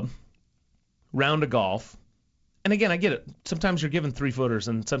country club, round of golf, and again, I get it. Sometimes you're given 3-footers,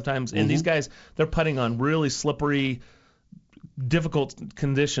 and sometimes, and these guys, they're putting on really slippery, difficult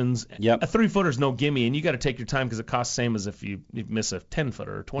conditions. Yep. A 3-footer's no gimme, and you got to take your time because it costs the same as if you miss a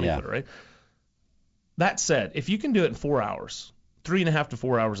 10-footer or 20-footer, right? That said, if you can do it in 4 hours, 3.5 to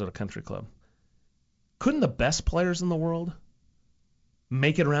 4 hours at a country club, couldn't the best players in the world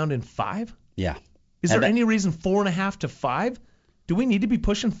make it around in 5? Yeah. Is there any reason 4.5 to 5? Do we need to be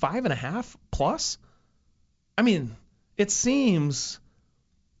pushing 5.5 plus? I mean, it seems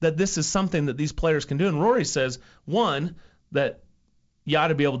that this is something that these players can do. And Rory says, one, that you ought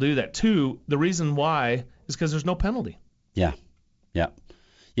to be able to do that. Two, the reason why is because there's no penalty. Yeah.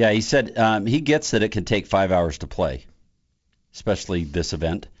 Yeah, he said he gets that it can take 5 hours to play, especially this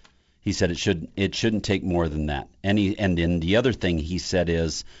event. He said it shouldn't take more than that. And then the other thing he said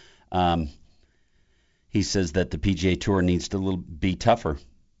is he says that the PGA Tour needs to be tougher,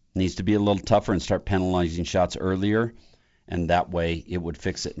 needs to be a little tougher and start penalizing shots earlier, and that way it would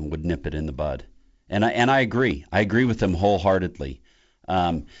fix it and would nip it in the bud. And I agree. I agree with him wholeheartedly.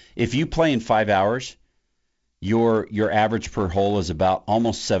 If you play in 5 hours, your average per hole is about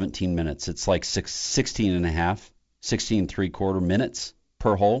almost 17 minutes. It's like 16 and 3/4 minutes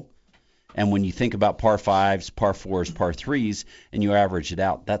per hole. And when you think about par 5s, par 4s, par 3s, and you average it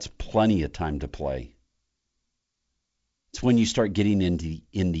out, that's plenty of time to play. It's when you start getting in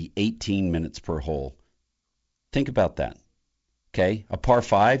the 18 minutes per hole. Think about that. Okay, a par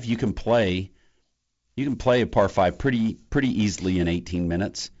 5, you can play a par 5 pretty easily in 18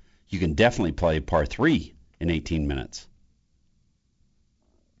 minutes. You can definitely play a par 3 in 18 minutes.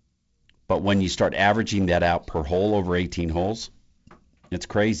 But when you start averaging that out per hole over 18 holes, it's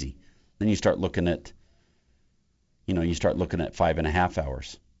crazy. Then you start looking at 5.5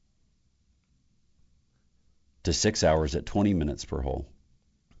 hours to 6 hours at 20 minutes per hole.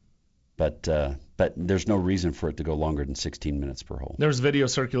 But there's no reason for it to go longer than 16 minutes per hole. There's video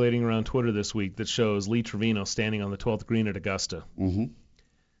circulating around Twitter this week that shows Lee Trevino standing on the 12th green at Augusta. Mm-hmm.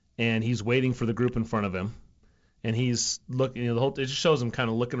 And he's waiting for the group in front of him. And he's looking, it just shows him kind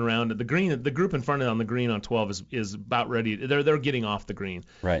of looking around at the green. The group in front of him on the green on 12 is about ready. They're getting off the green.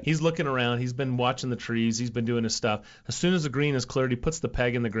 Right. He's looking around. He's been watching the trees. He's been doing his stuff. As soon as the green is cleared, he puts the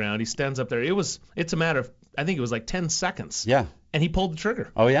peg in the ground. He stands up there. It's a matter of, I think it was like 10 seconds. Yeah. And he pulled the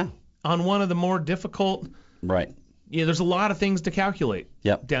trigger. Oh yeah. On one of the more difficult. Right. Yeah. There's a lot of things to calculate.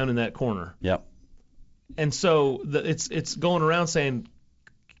 Yep. Down in that corner. Yep. And so it's going around saying,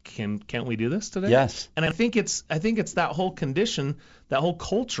 Can't we do this today? Yes. And I think it's that whole condition, that whole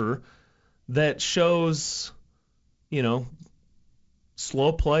culture that shows,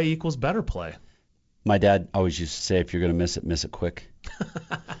 slow play equals better play. My dad always used to say, if you're going to miss it quick.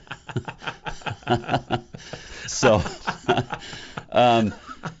 So, and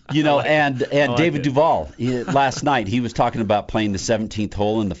David Duval, last night, he was talking about playing the 17th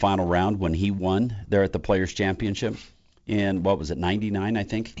hole in the final round when he won there at the Players Championship. In what was it, 99? I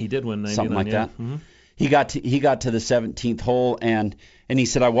think he did win 99, something like that. Mm-hmm. He got to the 17th hole and he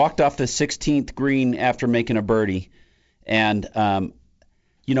said, I walked off the 16th green after making a birdie, and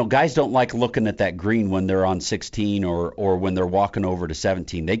guys don't like looking at that green when they're on 16 or when they're walking over to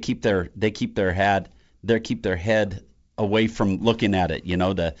 17. They keep their head away from looking at it,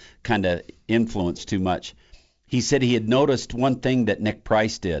 to kind of influence too much. He said he had noticed one thing that Nick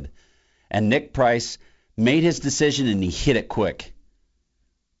Price did, and Nick Price made his decision and he hit it quick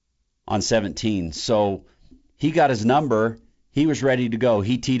on 17. So he got his number. He was ready to go.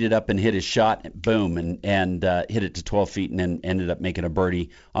 He teed it up and hit his shot, boom, and hit it to 12 feet and then ended up making a birdie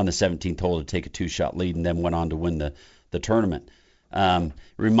on the 17th hole to take a 2-shot lead and then went on to win the tournament. It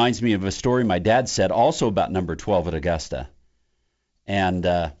reminds me of a story my dad said also about number 12 at Augusta. And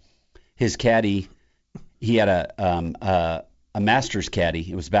his caddy, he had a Masters caddy.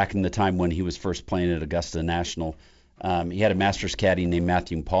 It was back in the time when he was first playing at Augusta National. He had a Masters caddy named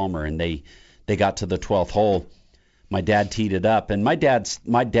Matthew Palmer, and they got to the 12th hole. My dad teed it up, and my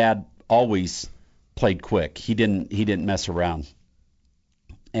dad always played quick. He didn't mess around.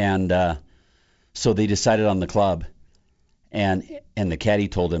 And so they decided on the club, and the caddy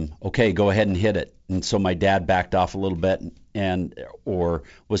told him, "Okay, go ahead and hit it." And so my dad backed off a little bit, or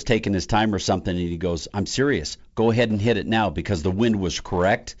was taking his time or something, and he goes, "I'm serious. Go ahead and hit it now," because the wind was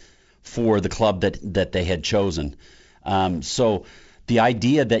correct for the club that they had chosen. So the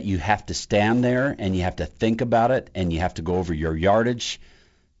idea that you have to stand there and you have to think about it and you have to go over your yardage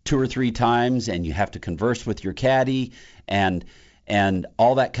 2 or 3 times and you have to converse with your caddy and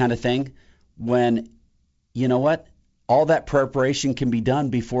all that kind of thing, when you know what, all that preparation can be done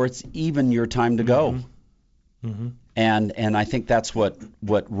before it's even your time to go. Mm-hmm. And I think that's what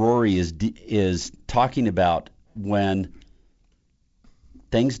Rory is talking about when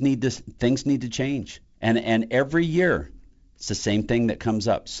things need to change. And every year it's the same thing that comes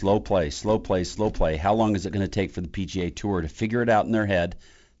up: slow play. How long is it going to take for the PGA Tour to figure it out in their head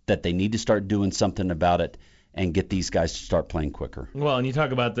that they need to start doing something about it and get these guys to start playing quicker? Well, and you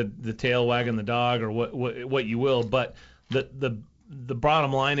talk about the tail wagging the dog, or what you will, but the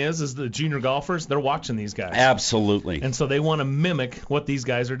bottom line is the junior golfers, they're watching these guys. Absolutely. And so they want to mimic what these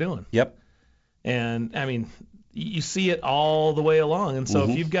guys are doing. Yep. And I mean, you see it all the way along. And so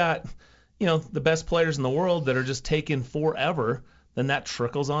if you've got, the best players in the world that are just taking forever, then that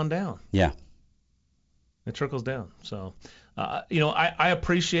trickles on down. Yeah. It trickles down. So, I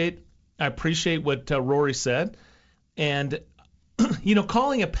appreciate what Rory said, and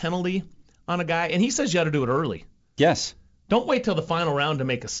calling a penalty on a guy, and he says you got to do it early. Yes. Don't wait till the final round to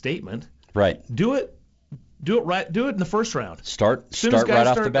make a statement. Right. Do it right. Do it in the first round. Start right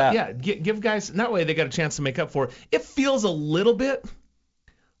off the bat. Yeah. Give guys, and that way they got a chance to make up for it. It feels a little bit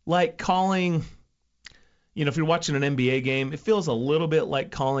like calling. If you're watching an NBA game, it feels a little bit like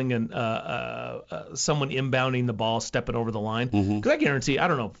calling someone inbounding the ball, stepping over the line. Because I guarantee, I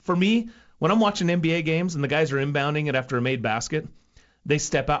don't know, for me, when I'm watching NBA games and the guys are inbounding it after a made basket, they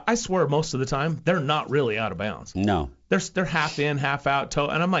step out. I swear most of the time they're not really out of bounds. No. They're half in, half out, toe.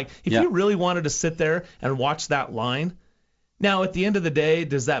 And I'm like, if you really wanted to sit there and watch that line, now at the end of the day,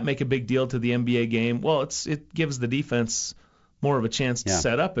 does that make a big deal to the NBA game? Well, it gives the defense more of a chance to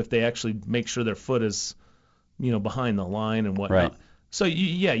set up if they actually make sure their foot is behind the line and whatnot. Right. So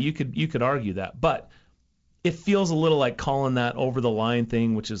you could argue that, but it feels a little like calling that over the line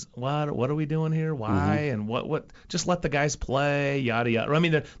thing, which is what are we doing here? Why and what? Just let the guys play, yada yada. I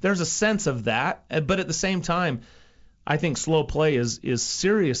mean, there's a sense of that, but at the same time, I think slow play is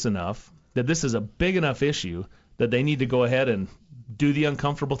serious enough that this is a big enough issue that they need to go ahead and do the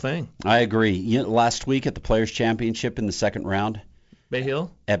uncomfortable thing. I agree. Last week at the Players Championship in the second round, Bay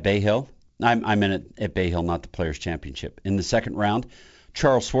Hill. I'm in it at Bay Hill, not the Players Championship. In the second round,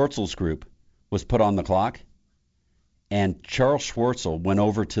 Charles Schwartzel's group was put on the clock, and Charles Schwartzel went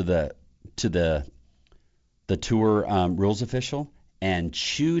over to the tour rules official and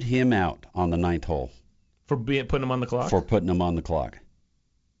chewed him out on the 9th hole. For putting him on the clock? For putting him on the clock.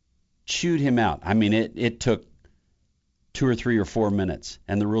 Chewed him out. I mean, it took 2 or 3 or 4 minutes,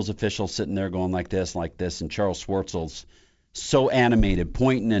 and the rules official sitting there going like this, and Charles Schwartzel's so animated,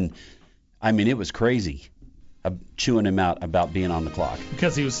 pointing, and I mean, it was crazy, chewing him out about being on the clock.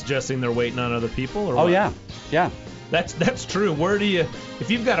 Because he was suggesting they're waiting on other people? Or oh, what? Yeah. That's true. If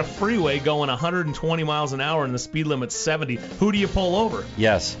you've got a freeway going 120 miles an hour and the speed limit's 70, who do you pull over?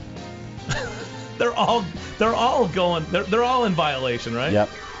 Yes. They're all going. They're all in violation, right? Yep.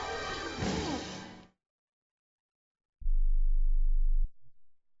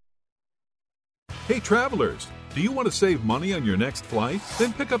 Hey, travelers, do you want to save money on your next flight?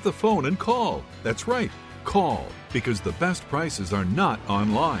 Then pick up the phone and call. That's right, call, because the best prices are not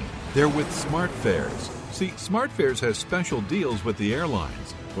online. They're with SmartFares. See, SmartFares has special deals with the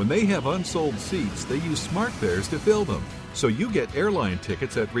airlines. When they have unsold seats, they use SmartFares to fill them. So you get airline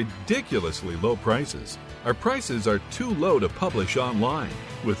tickets at ridiculously low prices. Our prices are too low to publish online.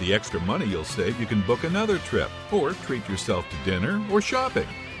 With the extra money you'll save, you can book another trip or treat yourself to dinner or shopping.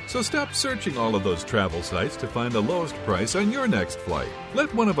 So stop searching all of those travel sites to find the lowest price on your next flight.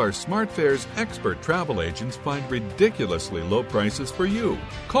 Let one of our SmartFares expert travel agents find ridiculously low prices for you.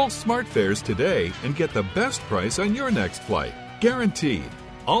 Call SmartFares today and get the best price on your next flight. Guaranteed.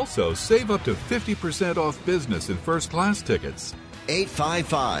 Also, save up to 50% off business and first-class tickets.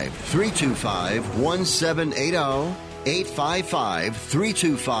 855-325-1780.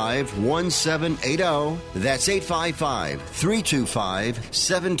 855-325-1780. That's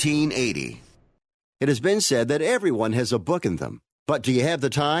 855-325-1780. It has been said that everyone has a book in them. But do you have the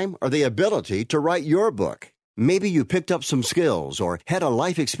time or the ability to write your book? Maybe you picked up some skills or had a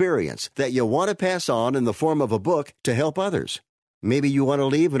life experience that you want to pass on in the form of a book to help others. Maybe you want to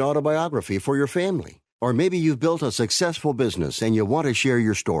leave an autobiography for your family. Or maybe you've built a successful business and you want to share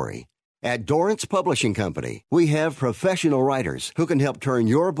your story. At Dorrance Publishing Company, we have professional writers who can help turn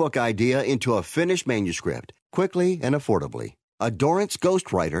your book idea into a finished manuscript. quickly and affordably. A Dorrance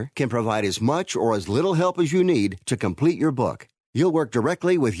ghostwriter can provide as much or as little help as you need to complete your book. You'll work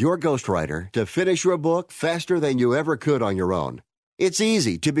directly with your ghostwriter to finish your book faster than you ever could on your own. It's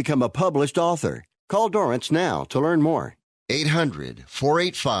easy to become a published author. Call Dorrance now to learn more.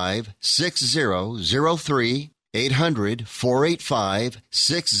 800-485-6003.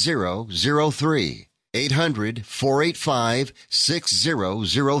 800-485-6003.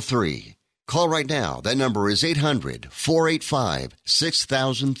 800-485-6003. Call right now. That number is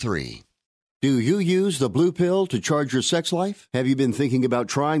 800-485-6003. Do you use the Blue Pill to charge your sex life? Have you been thinking about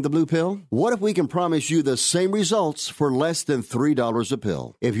trying the Blue Pill? What if we can promise you the same results for less than $3 a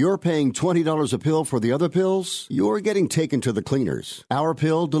pill? If you're paying $20 a pill for the other pills, you're getting taken to the cleaners. Our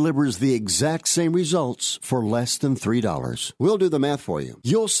pill delivers the exact same results for less than $3. We'll do the math for you.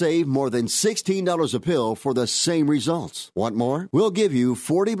 You'll save more than $16 a pill for the same results. Want more? We'll give you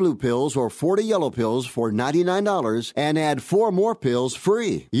 40 blue pills or 40 yellow pills for $99 and add 4 more pills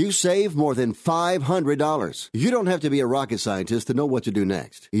free. You save more than $500. You don't have to be a rocket scientist to know what to do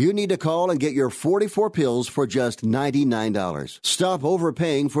next. You need to call and get your 44 pills for just $99. Stop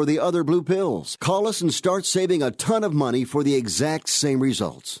overpaying for the other blue pills. Call us and start saving a ton of money for the exact same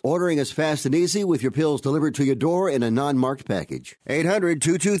results. Ordering is fast and easy with your pills delivered to your door in a non-marked package.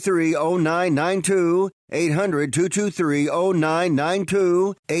 800-223-0992.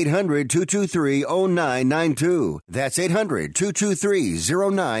 800-223-0992. 800-223-0992. That's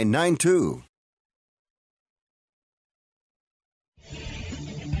 800-223-0992.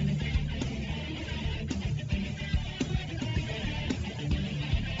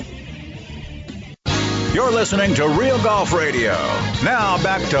 You're listening to Real Golf Radio. Now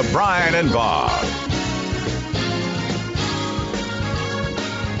back to Brian and Bob.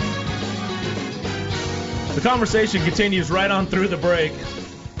 The conversation continues right on through the break.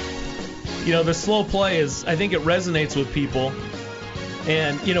 You know, the slow play is, I think it resonates with people.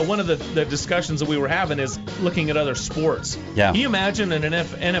 And, you know, one of the discussions that we were having is looking at other sports. Yeah. Can you imagine an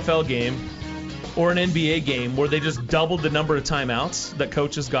NFL game or an NBA game where they just doubled the number of timeouts that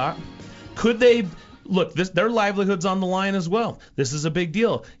coaches got? Could they... Look, their livelihood's on the line as well. This is a big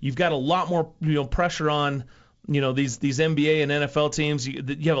deal. You've got a lot more, pressure on, these NBA and NFL teams.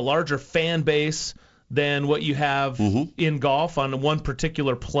 You have a larger fan base than what you have in golf on one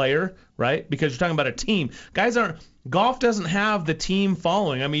particular player, right? Because you're talking about a team. Golf doesn't have the team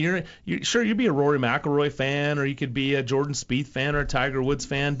following. I mean, you're sure you'd be a Rory McIlroy fan, or you could be a Jordan Spieth fan or a Tiger Woods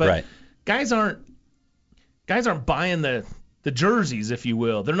fan, but right. guys aren't buying the jerseys, if you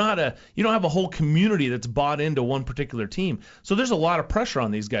will. You don't have a whole community that's bought into one particular team. So there's a lot of pressure on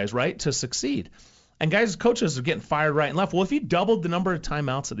these guys, right, to succeed. And coaches are getting fired right and left. Well, if you doubled the number of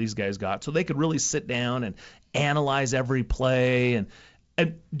timeouts that these guys got so they could really sit down and analyze every play, and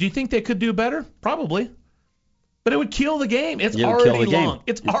do you think they could do better? Probably. But it would kill the game. It's already long.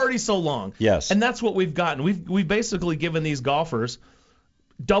 It's already so long. Yes. And that's what we've gotten. We've basically given these golfers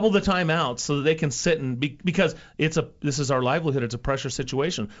double the timeouts so that they can sit and because this is our livelihood. It's a pressure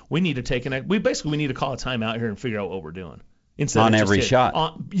situation. We need to we need to call a timeout here and figure out what we're doing instead on of every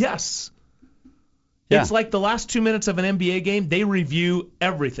shot. Yes. Yeah. It's like the last 2 minutes of an NBA game. They review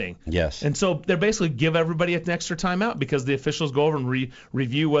everything. Yes. And so they basically give everybody an extra timeout because the officials go over and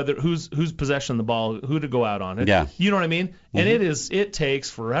review whether who's possession of the ball, who to go out on. Yeah. You know what I mean? And it takes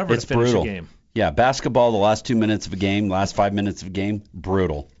forever to finish brutal. a game. Yeah, basketball, the last 2 minutes of a game, last 5 minutes of a game,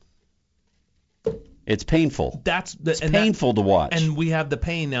 brutal. It's painful. It's painful to watch. And we have the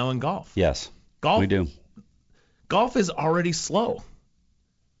pain now in golf. Yes, we do. Golf is already slow.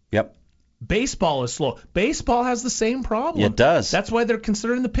 Yep. Baseball is slow. Baseball has the same problem. It does. That's why they're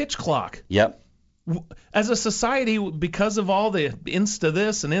considering the pitch clock. Yep. As a society, because of all the insta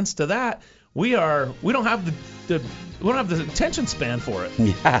this and insta that, we don't have the attention span for it.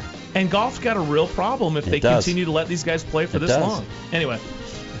 Yeah. And golf's got a real problem if they continue to let these guys play for this long. Anyway,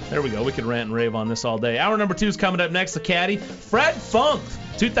 there we go. We could rant and rave on this all day. Hour number 2 is coming up next. The caddy, Fred Funk,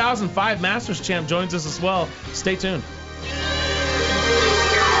 2005 Masters champ, joins us as well. Stay tuned.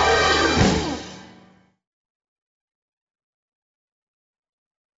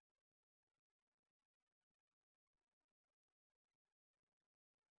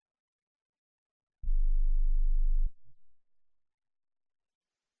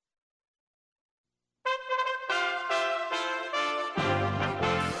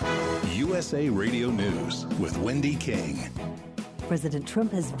 USA Radio News with Wendy King. President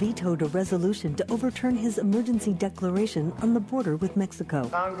Trump has vetoed a resolution to overturn his emergency declaration on the border with Mexico.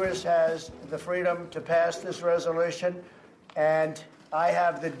 Congress has the freedom to pass this resolution, and I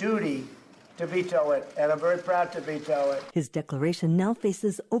have the duty to veto it, and I'm very proud to veto it. His declaration now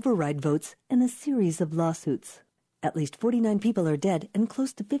faces override votes and a series of lawsuits. At least 49 people are dead and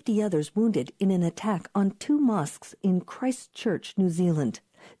close to 50 others wounded in an attack on 2 mosques in Christchurch, New Zealand.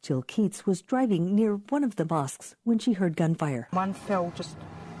 Jill Keats was driving near one of the mosques when she heard gunfire. One fell just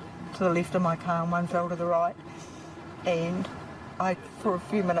to the left of my car and one fell to the right. And for a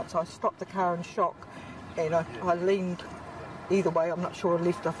few minutes, I stopped the car in shock and I leaned either way, I'm not sure,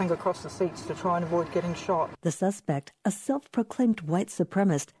 left, I think, across the seats to try and avoid getting shot. The suspect, a self-proclaimed white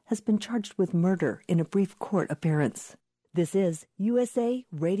supremacist, has been charged with murder in a brief court appearance. This is USA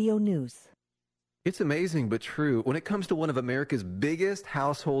Radio News. It's amazing but true. When it comes to one of America's biggest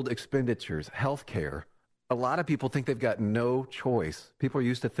household expenditures, healthcare, a lot of people think they've got no choice. People are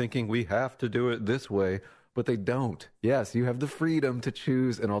used to thinking we have to do it this way, but they don't. Yes, you have the freedom to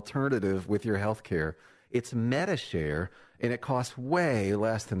choose an alternative with your healthcare. It's MediShare, and it costs way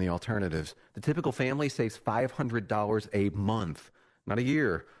less than the alternatives. The typical family saves $500 a month, not a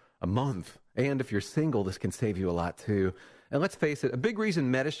year, a month. And if you're single, this can save you a lot too. And let's face it, a big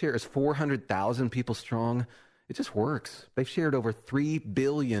reason MediShare is 400,000 people strong, it just works. They've shared over $3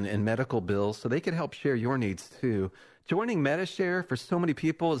 billion in medical bills, so they can help share your needs too. Joining MediShare for so many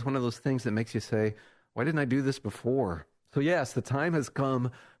people is one of those things that makes you say, why didn't I do this before? So yes, the time has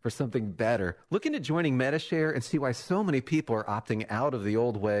come for something better. Look into joining MediShare and see why so many people are opting out of the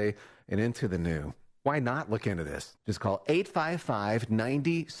old way and into the new. Why not look into this? Just call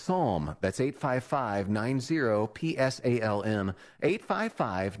 855-90-PSALM. That's 855-90-PSALM.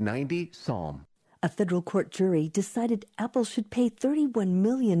 855-90-PSALM. A federal court jury decided Apple should pay $31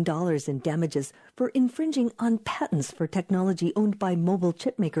 million in damages for infringing on patents for technology owned by mobile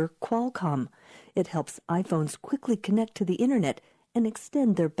chipmaker Qualcomm. It helps iPhones quickly connect to the internet and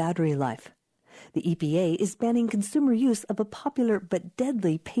extend their battery life. The EPA is banning consumer use of a popular but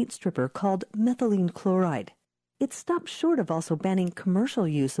deadly paint stripper called methylene chloride. It stopped short of also banning commercial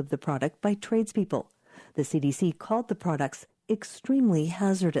use of the product by tradespeople. The CDC called the products extremely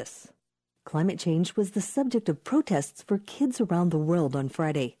hazardous. Climate change was the subject of protests for kids around the world on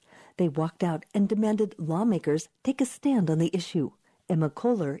Friday. They walked out and demanded lawmakers take a stand on the issue. Emma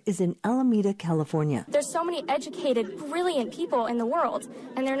Kohler is in Alameda, California. There's so many educated, brilliant people in the world,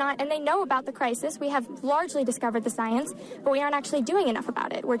 and they know about the crisis. We have largely discovered the science, but we aren't actually doing enough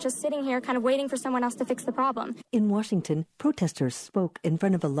about it. We're just sitting here kind of waiting for someone else to fix the problem. In Washington, protesters spoke in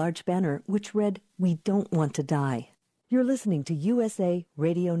front of a large banner which read, "We don't want to die." You're listening to USA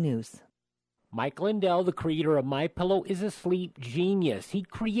Radio News. Mike Lindell, the creator of MyPillow, is a sleep genius. He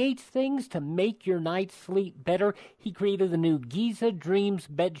creates things to make your night's sleep better. He created the new Giza Dreams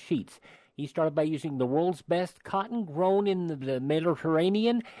bed sheets. He started by using the world's best cotton grown in the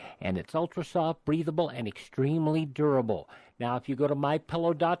Mediterranean, and it's ultra soft, breathable, and extremely durable. Now, if you go to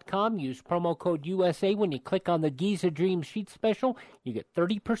MyPillow.com, use promo code USA when you click on the Giza Dreams sheet special, you get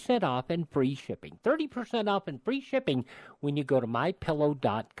 30% off and free shipping. 30% off and free shipping when you go to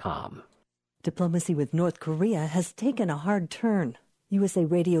MyPillow.com. Diplomacy with North Korea has taken a hard turn. USA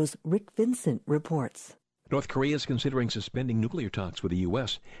Radio's Rick Vincent reports. North Korea is considering suspending nuclear talks with the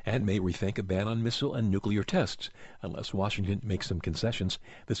U.S. and may rethink a ban on missile and nuclear tests, unless Washington makes some concessions.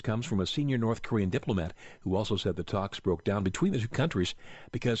 This comes from a senior North Korean diplomat who also said the talks broke down between the two countries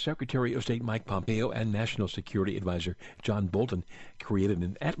because Secretary of State Mike Pompeo and National Security Advisor John Bolton created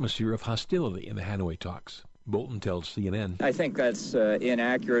an atmosphere of hostility in the Hanoi talks. Bolton tells CNN. I think that's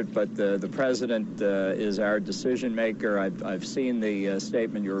inaccurate, but the president is our decision maker. I've seen the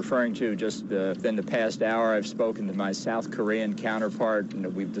statement you're referring to just in the past hour. I've spoken to my South Korean counterpart,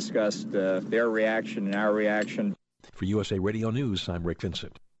 and we've discussed their reaction and our reaction. For USA Radio News, I'm Rick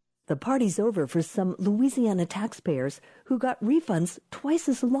Vincent. The party's over for some Louisiana taxpayers who got refunds twice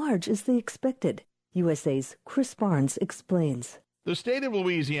as large as they expected. USA's Chris Barnes explains. The state of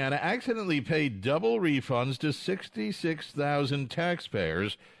Louisiana accidentally paid double refunds to 66,000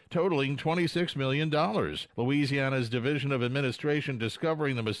 taxpayers, totaling $26 million. Louisiana's Division of Administration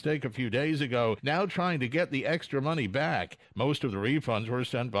discovering the mistake a few days ago, now trying to get the extra money back. Most of the refunds were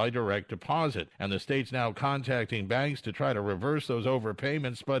sent by direct deposit, and the state's now contacting banks to try to reverse those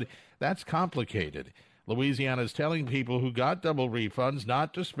overpayments, but that's complicated. Louisiana's telling people who got double refunds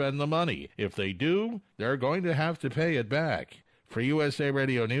not to spend the money. If they do, they're going to have to pay it back. For USA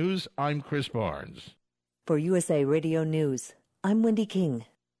Radio News, I'm Chris Barnes. For USA Radio News, I'm Wendy King.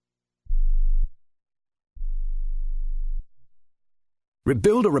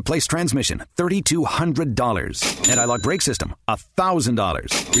 Rebuild or replace transmission, $3,200. Anti-lock brake system,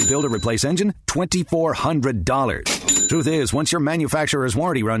 $1,000. Rebuild or replace engine, $2,400. Truth is, once your manufacturer's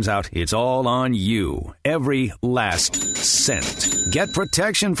warranty runs out, it's all on you. Every last cent. Get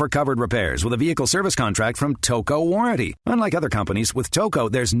protection for covered repairs with a vehicle service contract from Toco Warranty. Unlike other companies, with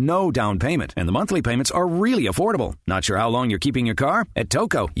Toco, there's no down payment, and the monthly payments are really affordable. Not sure how long you're keeping your car? At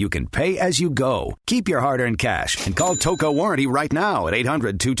Toco, you can pay as you go. Keep your hard-earned cash and call Toco Warranty right now at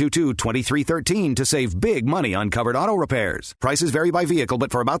 800-222-2313 to save big money on covered auto repairs. Prices vary by vehicle,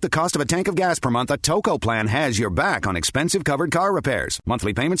 but for about the cost of a tank of gas per month, a Toco plan has your back on expensive covered car repairs.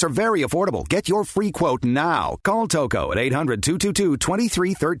 Monthly payments are very affordable. Get your free quote now. Call Toco at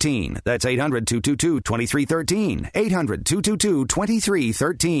 800-222-2313. That's 800-222-2313.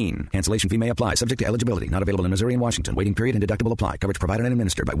 800-222-2313. Cancellation fee may apply. Subject to eligibility. Not available in Missouri and Washington. Waiting period and deductible apply. Coverage provided and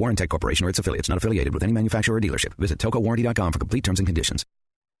administered by Warrantech Corporation or its affiliates. Not affiliated with any manufacturer or dealership. Visit TocoWarranty.com for complete terms and conditions.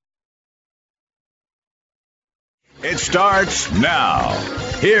 It starts now.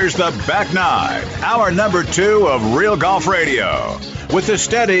 Here's the Back Nine, hour number 2 of Real Golf Radio. With the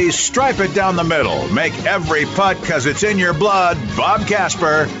steady, stripe it down the middle, make every putt 'cause it's in your blood, Bob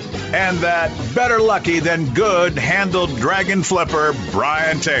Casper, and that better lucky than good handled dragon flipper,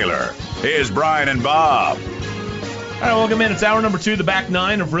 Brian Taylor. Here's Brian and Bob. All right, welcome in. It's hour number 2, the Back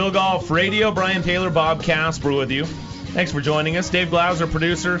Nine of Real Golf Radio. Brian Taylor, Bob Casper with you. Thanks for joining us. Dave Glauser,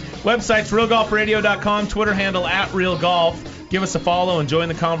 producer. Website's realgolfradio.com, Twitter handle @realgolf. Give us a follow and join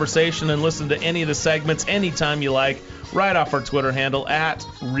the conversation and listen to any of the segments anytime you like, right off our Twitter handle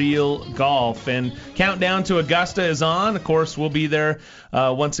 @realgolf. And countdown to Augusta is on. Of course, we'll be there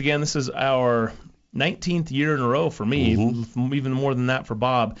once again. This is our 19th year in a row for me, even more than that for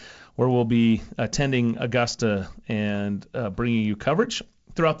Bob, where we'll be attending Augusta and bringing you coverage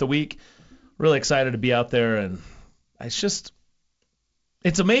throughout the week. Really excited to be out there, and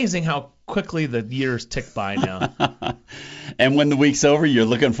it's amazing how quickly the years tick by now. And when the week's over, you're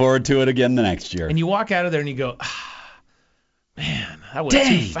looking forward to it again the next year. And you walk out of there and you go, man, that went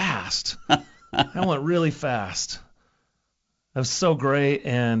too fast. That went really fast. That was so great,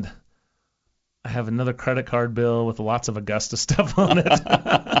 and I have another credit card bill with lots of Augusta stuff on it.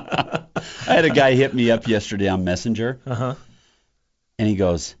 I had a guy hit me up yesterday on Messenger, and he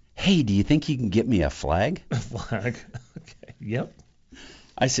goes, "Hey, do you think you can get me a flag?" A flag? Okay. Yep.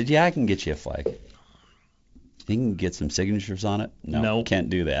 I said, "Yeah, I can get you a flag." You can get some signatures on it? No, can't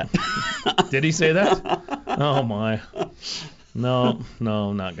do that. Did he say that? Oh, my. No,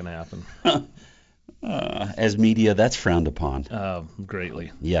 not going to happen. As media, that's frowned upon.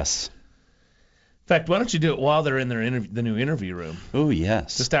 Greatly. Yes. In fact, why don't you do it while they're in their the new interview room? Oh,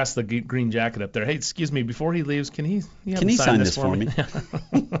 yes. Just ask the green jacket up there, "Hey, excuse me, before he leaves, can he sign this for me?"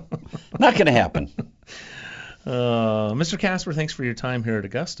 Not going to happen. Mr. Casper, thanks for your time here at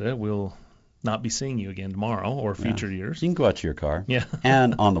Augusta. We'll not be seeing you again tomorrow or future years. You can go out to your car. Yeah.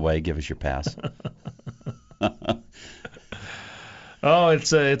 And on the way, give us your pass. Oh,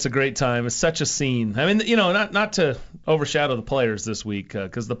 it's a great time. It's such a scene. I mean, not to overshadow the players this week,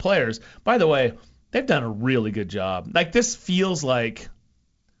 because the players, by the way, they've done a really good job. Like, this feels like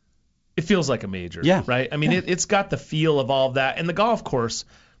a major. Yeah. Right? I mean, it's got the feel of all of that. And the golf course,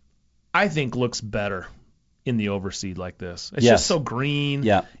 I think, looks better in the overseed like this. It's just so green.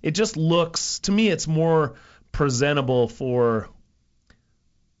 Yeah. It just looks, to me, it's more presentable for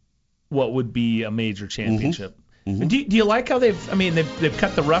what would be a major championship. Mm-hmm. Do you like how they've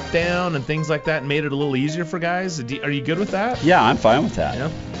cut the rough down and things like that and made it a little easier for guys? Are you good with that? Yeah, I'm fine with that.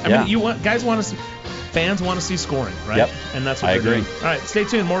 Yeah. I mean, fans want to see scoring, right? Yep. And that's what I they're agree. doing. All right, stay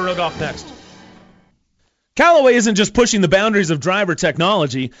tuned. More Real Golf next. Callaway isn't just pushing the boundaries of driver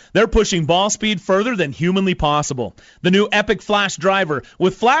technology. They're pushing ball speed further than humanly possible. The new Epic Flash driver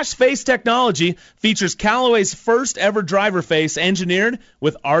with Flash Face technology features Callaway's first ever driver face engineered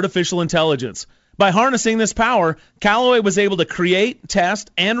with artificial intelligence. By harnessing this power, Callaway was able to create,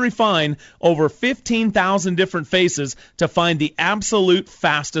 test, and refine over 15,000 different faces to find the absolute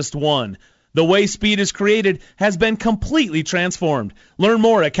fastest one. The way speed is created has been completely transformed. Learn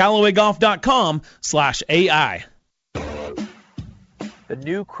more at CallawayGolf.com/AI. The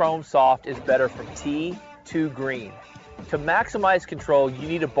new Chrome Soft is better from tee to green. To maximize control, you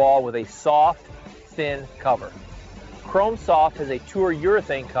need a ball with a soft, thin cover. Chrome Soft has a Tour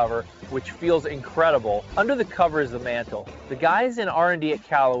urethane cover, which feels incredible. Under the cover is the mantle. The guys in R&D at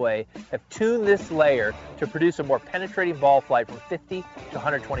Callaway have tuned this layer to produce a more penetrating ball flight from 50 to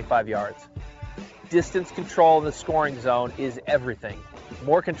 125 yards. Distance control in the scoring zone is everything.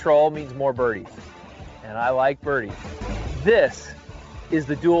 More control means more birdies. And I like birdies. This is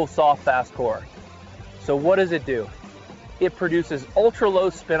the Dual Soft Fast Core. So what does it do? It produces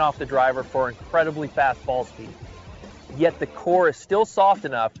ultra-low spin off the driver for incredibly fast ball speed. Yet the core is still soft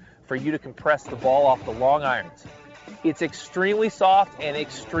enough for you to compress the ball off the long irons. It's extremely soft and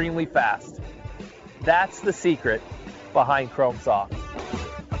extremely fast. That's the secret behind Chrome Soft.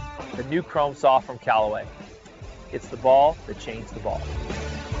 The new Chrome Soft from Callaway. It's the ball that changed the ball.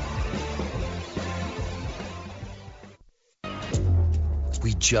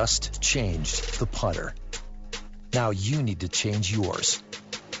 We just changed the putter. Now you need to change yours.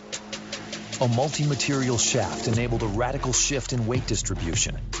 A multi-material shaft enabled a radical shift in weight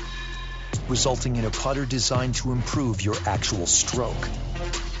distribution, resulting in a putter designed to improve your actual stroke.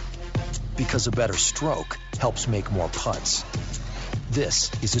 Because a better stroke helps make more putts. This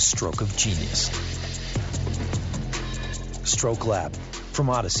is a stroke of genius. Stroke Lab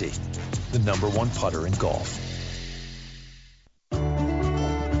from Odyssey, the #1 putter in golf.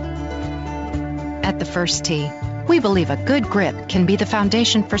 At the First Tee, we believe a good grip can be the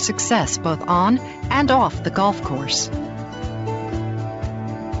foundation for success both on and off the golf course.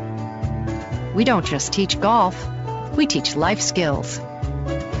 We don't just teach golf, we teach life skills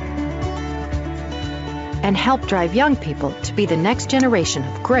and help drive young people to be the next generation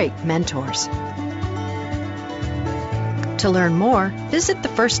of great mentors. To learn more, visit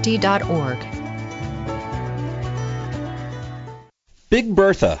thefirsttee.org. Big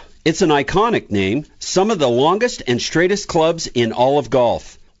Bertha. It's an iconic name, some of the longest and straightest clubs in all of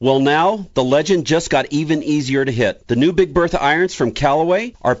golf. Well, now, the legend just got even easier to hit. The new Big Bertha irons from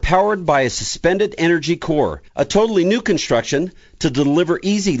Callaway are powered by a suspended energy core, a totally new construction to deliver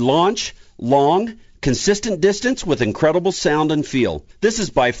easy launch, long, consistent distance with incredible sound and feel. This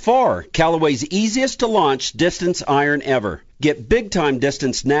is by far Callaway's easiest to launch distance iron ever. Get big time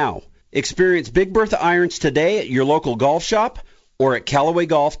distance now. Experience Big Bertha irons today at your local golf shop or at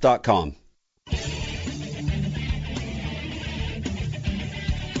CallawayGolf.com.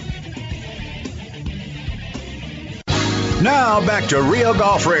 Now back to Real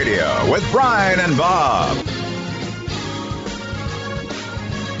Golf Radio with Brian and Bob.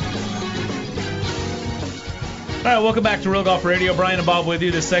 All right, welcome back to Real Golf Radio. Brian and Bob with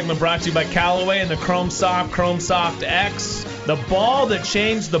you. This segment brought to you by Callaway and the Chrome Soft X. The ball that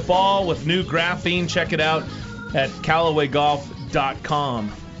changed the ball with new graphene. Check it out at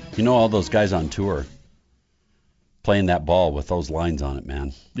CallawayGolf.com. You know all those guys on tour playing that ball with those lines on it,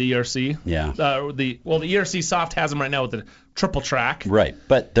 man. The ERC? Yeah. The ERC Soft has them right now with the triple track. Right,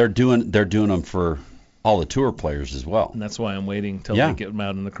 but they're doing them for all the tour players as well. And that's why I'm waiting till they get them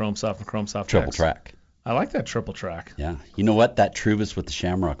out in the Chrome Soft and Chrome Soft triple X. Track. I like that triple track. Yeah. You know what? That Trouvis with the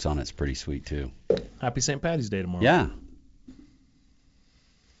shamrocks on it's pretty sweet too. Happy St. Patty's Day tomorrow. Yeah.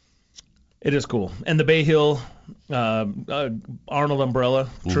 It is cool. And the Bay Hill Arnold umbrella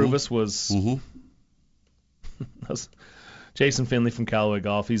Trouvis was Jason Finley from Callaway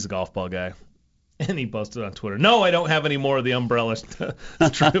Golf. He's a golf ball guy. And he posted on Twitter, "No, I don't have any more of the umbrella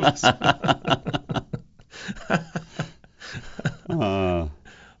Trouvis."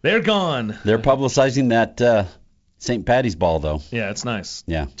 They're gone. They're publicizing that St. Patty's ball, though. Yeah, it's nice.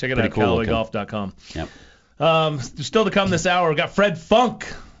 Yeah. Check it out at CallawayGolf.com. Yep. Still to come this hour, we've got Fred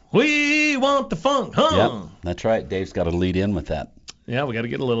Funk. We want the funk, huh? Yep, that's right. Dave's got to lead in with that. Yeah, we got to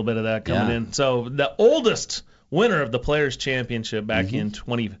get a little bit of that coming in. So the oldest winner of the Players' Championship back in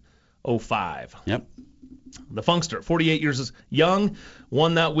 2005. Yep. The Funkster, 48 years young,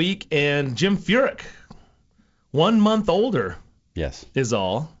 won that week. And Jim Furyk, 1 month older. Yes. Is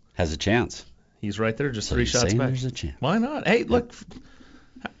all. Has a chance. He's right there, just 3 shots back. There's a chance. Why not? Hey, look,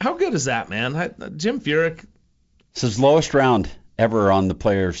 how good is that, man? Jim Furyk. It's his lowest round ever on the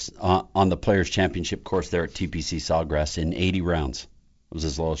Players Championship course there at TPC Sawgrass in 80 rounds. It was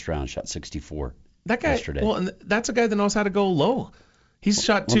his lowest round. Shot 64. That guy. Yesterday. Well, and that's a guy that knows how to go low. He's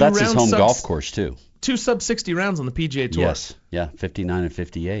shot 2 rounds. rounds. That's his home golf course too. 2 sub-60 rounds on the PGA Tour. Yes. Yeah. 59 and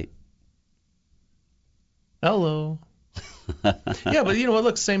 58. Hello. Yeah, but you know what?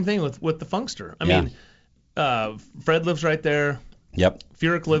 Look, same thing with the Funkster. I mean, Fred lives right there. Yep.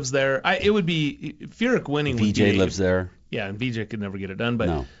 Furyk lives there. It would be Furyk winning. VJ lives there. Yeah, and VJ could never get it done, but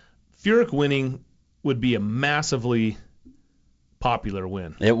no. Furyk winning would be a massively popular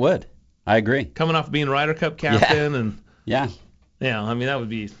win. It would. I agree. Coming off being Ryder Cup captain and yeah, I mean that'd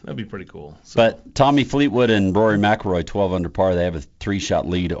be pretty cool. So. But Tommy Fleetwood and Rory McIlroy, 12 under par, they have a 3-shot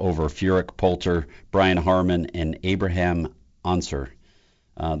lead over Furyk, Poulter, Brian Harman, and Abraham Unser.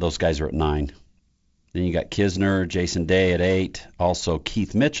 Those guys are at 9. Then you got Kisner, Jason Day at 8. Also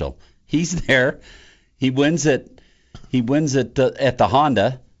Keith Mitchell. He's there. He wins at the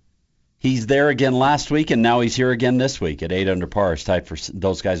Honda. He's there again last week, and now he's here again this week at 8 under par.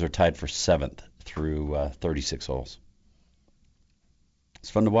 Those guys are tied for 7th through 36 holes. It's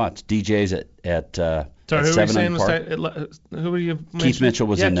fun to watch. DJ's at 7 under par. Who were you? Keith Mitchell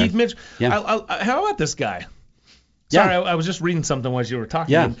was in there. Keith Mitchell. Yeah. How about this guy? Sorry, I was just reading something while you were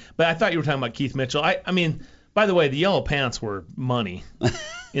talking. Yeah. But I thought you were talking about Keith Mitchell. I mean, by the way, the yellow pants were money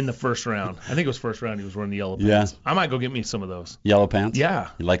in the first round. I think it was first round he was wearing the yellow pants. Yeah. I might go get me some of those. Yellow pants? Yeah.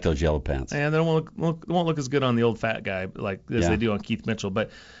 You like those yellow pants? And they won't look as good on the old fat guy as they do on Keith Mitchell.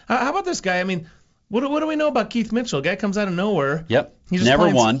 But how about this guy? I mean, what do we know about Keith Mitchell? Guy comes out of nowhere. Yep. He's just Never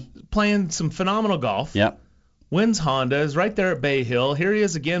won. Playing some phenomenal golf. Yep. Wins Honda, is right there at Bay Hill. Here he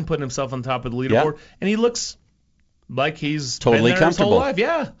is again putting himself on top of the leaderboard. Yep. And he looks like he's totally been there comfortable. his whole life.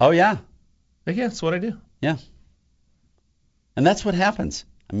 Yeah. Oh, yeah. Yeah, that's what I do. Yeah. And that's what happens.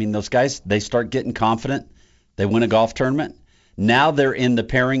 I mean, those guys, they start getting confident. They win a golf tournament. Now they're in the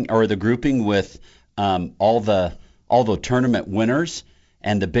pairing or the grouping with all the tournament winners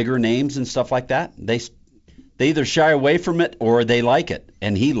and the bigger names and stuff like that. They either shy away from it or they like it,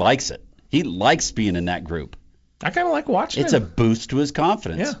 and he likes it. He likes being in that group. I kind of like watching It's him. a boost to his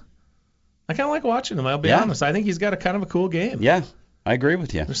confidence. Yeah. I kind of like watching him. I'll be honest. I think he's got a kind of a cool game. Yeah, I agree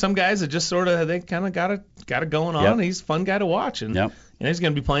with you. There's some guys that just sort of they kind of got it going on. Yep. He's a fun guy to watch, and Yep. he's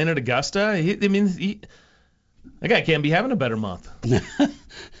going to be playing at Augusta. That guy can't be having a better month.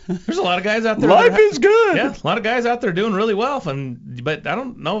 There's a lot of guys out there. Life is good. Yeah, a lot of guys out there doing really well, but I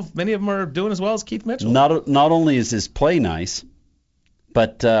don't know if many of them are doing as well as Keith Mitchell. Not only is his play nice,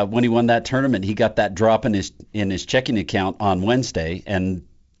 but when he won that tournament, he got that drop in his checking account on Wednesday, and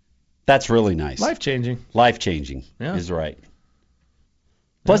that's really nice. Life-changing. Life-changing Yeah. is right.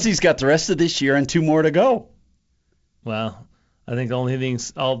 Plus, he's got the rest of this year and 2 more to go. Well, I think the only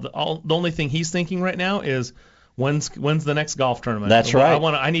thing he's thinking right now is when's the next golf tournament. That's right.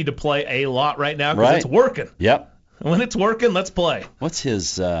 I need to play a lot right now because Right. it's working. Yep. When it's working, let's play. What's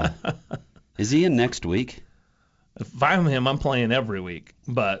his? Is he in next week? If I'm him, I'm playing every week.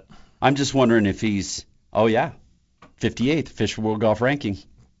 But I'm just wondering if he's. Oh yeah, 58th official world golf ranking.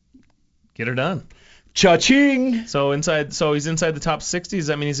 Get her done. Cha-ching! So he's inside the top 60. Does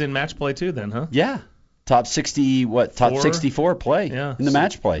that mean he's in match play too then, huh? Yeah. Top 60, top 4? 64 play in the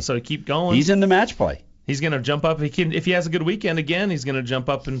match play. So keep going. He's in the match play. He's going to jump up. If he has a good weekend again, he's going to jump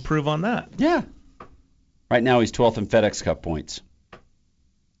up and prove on that. Yeah. Right now he's 12th in FedEx Cup points.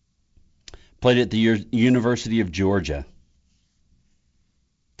 Played at the University of Georgia.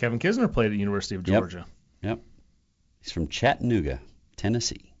 Kevin Kisner played at the University of Georgia. Yep. He's from Chattanooga,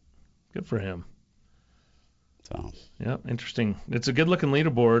 Tennessee. Good for him. So. Yeah, interesting. It's a good-looking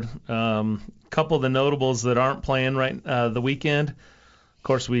leaderboard. Couple of the notables that aren't playing right the weekend. Of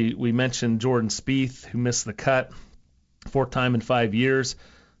course, we mentioned Jordan Spieth, who missed the cut, 4th time in 5 years.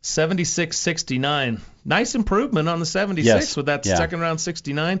 76-69. Nice improvement on the 76 with that second round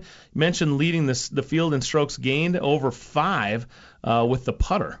 69. You mentioned leading the field in strokes gained over 5 with the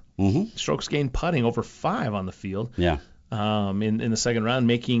putter. Mm-hmm. Strokes gained putting over 5 on the field. Yeah. In the second round,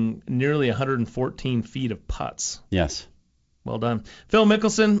 making nearly 114 feet of putts. Yes. Well done. Phil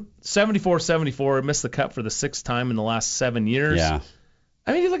Mickelson, 74-74, missed the cut for the 6th time in the last 7 years. Yeah.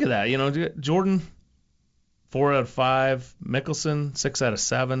 I mean, you look at that. Jordan, 4 out of 5. Mickelson, 6 out of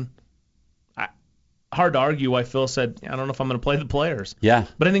 7. Hard to argue why Phil said, I don't know if I'm going to play the players. Yeah.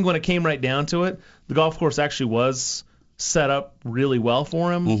 But I think when it came right down to it, the golf course actually was set up really well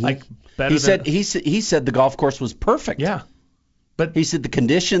for him. Mm-hmm. Like better he said the golf course was perfect. Yeah. But he said the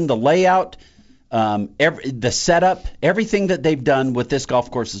condition, the layout, the setup, everything that they've done with this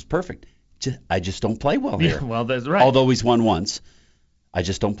golf course is perfect. I just don't play well here. Yeah, well, that's right. Although he's won once, I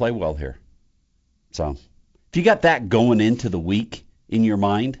just don't play well here. So if you got that going into the week in your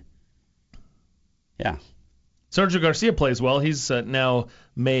mind, yeah. Sergio Garcia plays well. He's now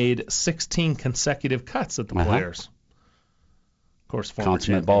made 16 consecutive cuts at the Players. Of course, former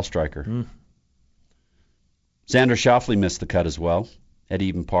consummate champion. ball striker. Xander Schauffele missed the cut as well at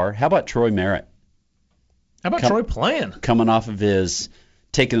even par. How about Troy Merritt? How about Troy playing? Coming off of his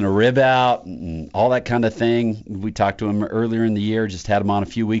taking a rib out and all that kind of thing. We talked to him earlier in the year, just had him on a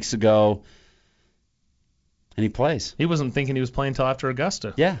few weeks ago. And he plays. He wasn't thinking he was playing until after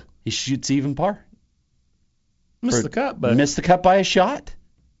Augusta. Yeah, he shoots even par. Missed the cut, but missed the cut by a shot.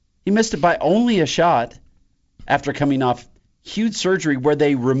 He missed it by only a shot after coming off huge surgery where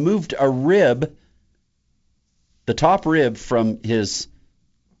they removed a rib, the top rib from his...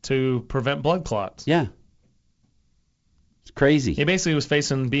 to prevent blood clots. Yeah. It's crazy. He basically was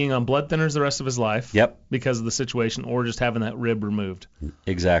facing being on blood thinners the rest of his life. Yep. Because of the situation, or just having that rib removed.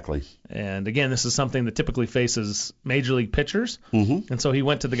 Exactly. And again, this is something that typically faces major league pitchers. Mm-hmm. And so he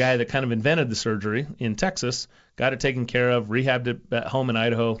went to the guy that kind of invented the surgery in Texas, got it taken care of, rehabbed it at home in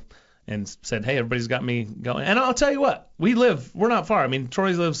Idaho, and said, hey, everybody's got me going. And I'll tell you what, we're not far. I mean,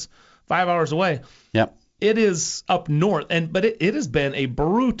 Troy lives 5 hours away. Yep. It is up north, but it has been a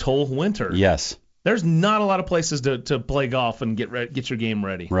brutal winter. Yes. There's not a lot of places to play golf and get your game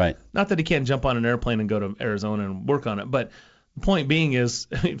ready. Right. Not that he can't jump on an airplane and go to Arizona and work on it, but the point being is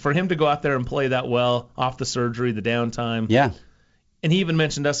for him to go out there and play that well off the surgery, the downtime. Yeah. And he even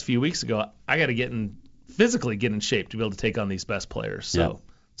mentioned us a few weeks ago, I got to physically get in shape to be able to take on these best players. So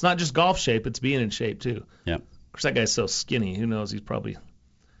it's not just golf shape, it's being in shape too. Yeah. Of course, that guy's so skinny. Who knows? He's probably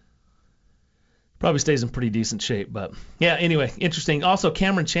stays in pretty decent shape. But, yeah, anyway, interesting. Also,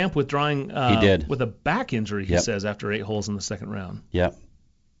 Cameron Champ withdrawing he did. with a back injury, he says, after 8 holes in the second round. Yep.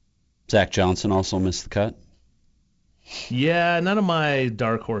 Zach Johnson also missed the cut. Yeah, none of my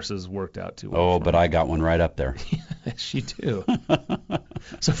dark horses worked out too well. Oh, but I got one right up there. Yes, you do.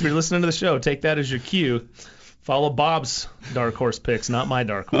 So if you're listening to the show, take that as your cue. Follow Bob's dark horse picks, not my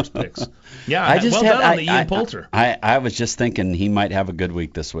dark horse picks. Yeah, well done on the Ian Poulter. I was just thinking he might have a good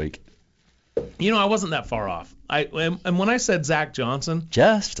week this week. I wasn't that far off. And when I said Zach Johnson,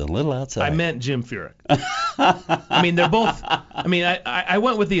 just a little outside, I meant Jim Furyk. I mean, they're both. I mean, I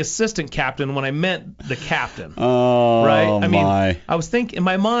went with the assistant captain when I meant the captain. Oh, right? I mean, my. I was thinking in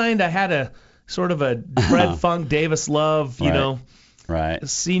my mind, I had a sort of a Fred Funk, Davis Love, right,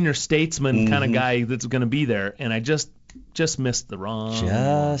 senior statesman kind of guy that's going to be there, and I just missed the wrong.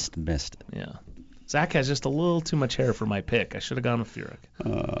 Just missed it. Yeah. Zach has just a little too much hair for my pick. I should have gone with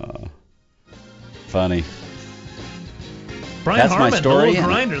Furyk. Funny. Brian That's Harmon, my story. the little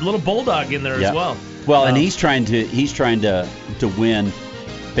grinder, little bulldog in there as well. Well, and he's trying to win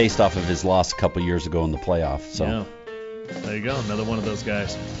based off of his loss a couple years ago in the playoff. So yeah. There you go, another one of those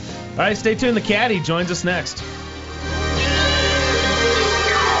guys. All right, stay tuned. The Caddy joins us next.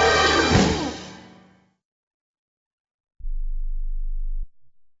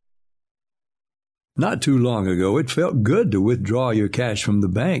 Not too long ago, it felt good to withdraw your cash from the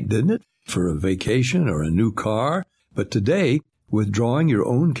bank, didn't it? For a vacation or a new car. But today, withdrawing your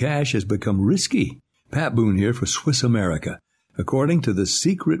own cash has become risky. Pat Boone here for Swiss America. According to The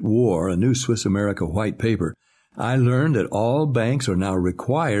Secret War, a new Swiss America white paper, I learned that all banks are now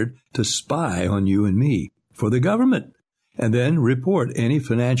required to spy on you and me for the government, and then report any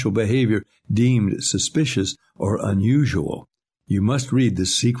financial behavior deemed suspicious or unusual. You must read The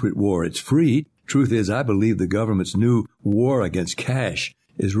Secret War. It's free. Truth is, I believe the government's new war against cash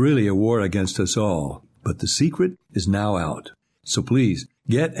is really a war against us all. But the secret is now out. So please,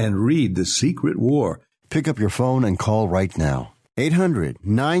 get and read The Secret War. Pick up your phone and call right now.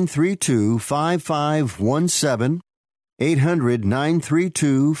 800-932-5517.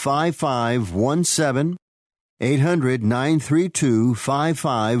 800-932-5517.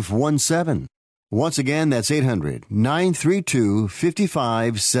 800-932-5517. Once again, that's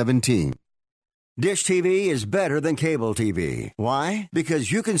 800-932-5517. Dish TV is better than cable TV. Why? Because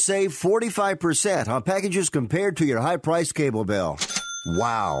you can save 45% on packages compared to your high-priced cable bill.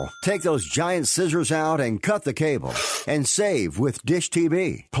 Wow. Take those giant scissors out and cut the cable and save with Dish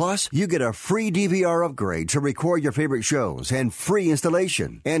TV. Plus, you get a free DVR upgrade to record your favorite shows and free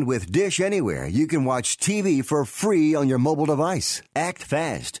installation. And with Dish Anywhere, you can watch TV for free on your mobile device. Act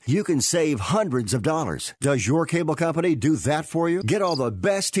fast. You can save hundreds of dollars. Does your cable company do that for you? Get all the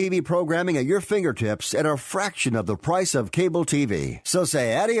best TV programming at your fingertips at a fraction of the price of cable TV. So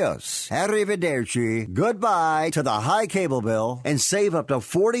say adios, arrivederci, goodbye to the high cable bill and save up to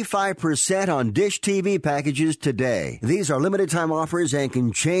 45% on Dish TV packages today. These are limited time offers and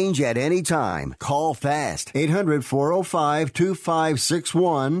can change at any time. Call fast.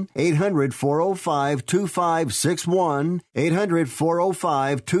 800-405-2561. 800-405-2561.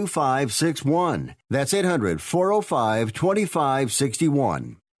 800-405-2561. That's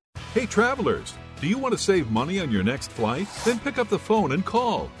 800-405-2561. Hey, travelers, do you want to save money on your next flight? Then pick up the phone and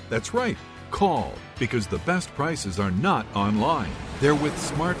call. That's right. Call, because the best prices are not online. They're with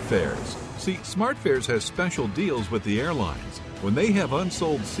SmartFares. See, SmartFares has special deals with the airlines. When they have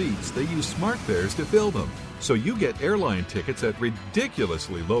unsold seats, they use SmartFares to fill them. So you get airline tickets at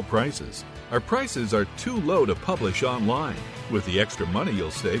ridiculously low prices. Our prices are too low to publish online. With the extra money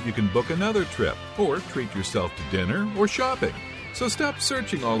you'll save, you can book another trip or treat yourself to dinner or shopping. So stop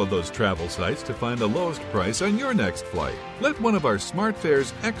searching all of those travel sites to find the lowest price on your next flight. Let one of our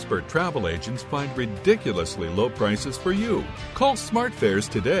SmartFares expert travel agents find ridiculously low prices for you. Call SmartFares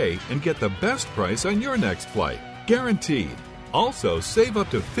today and get the best price on your next flight. Guaranteed. Also, save up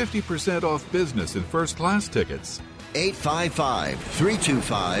to 50% off business and first class tickets.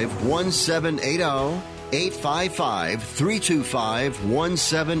 855-325-1780.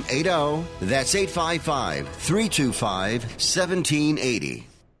 855-325-1780. That's 855-325-1780.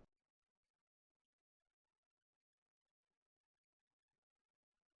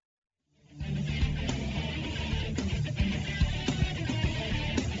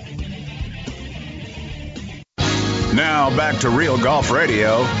 Now back to Real Golf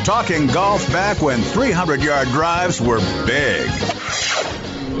Radio, talking golf back when 300-yard drives were big.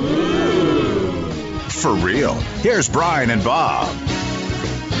 For real. Here's Brian and Bob.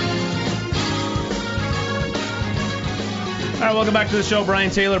 All right, welcome back to the show.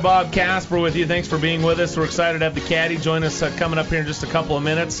 Brian Taylor, Bob Casper with you. Thanks for being with us. We're excited to have the caddy join us coming up here in just a couple of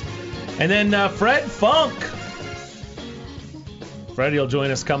minutes. And then Fred Funk. Freddie will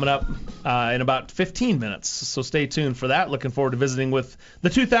join us coming up in about 15 minutes. So stay tuned for that. Looking forward to visiting with the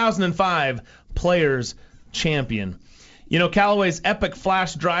 2005 Players Champion. You know, Callaway's Epic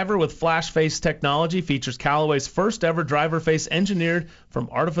Flash Driver with Flash Face technology features Callaway's first ever driver face engineered from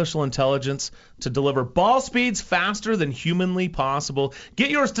artificial intelligence to deliver ball speeds faster than humanly possible. Get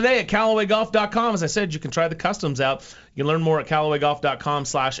yours today at CallawayGolf.com. As I said, you can try the customs out. You can learn more at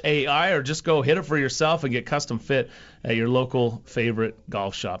CallawayGolf.com/AI or just go hit it for yourself and get custom fit at your local favorite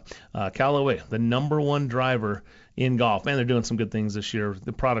golf shop. Callaway, the #1 driver in golf. Man, they're doing some good things this year.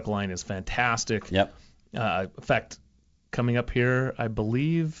 The product line is fantastic. Yep. In fact, coming up here, I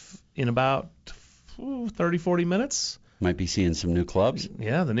believe, in about 30, 40 minutes. Might be seeing some new clubs.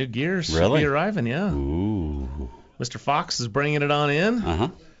 Yeah, the new gears should Really? be arriving, yeah. Ooh. Mr. Fox is bringing it on in. Uh-huh.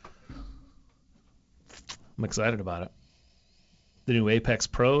 I'm excited about it. The new Apex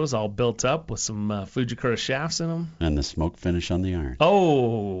Pros all built up with some Fujikura shafts in them. And the smoke finish on the iron.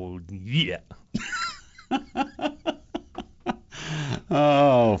 Oh, yeah.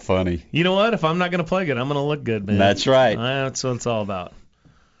 Oh, funny. You know what? If I'm not going to play good, I'm going to look good, man. That's right. That's what it's all about.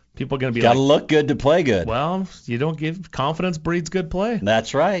 People are going to be Gotta look good to play good. Well, you don't give confidence breeds good play.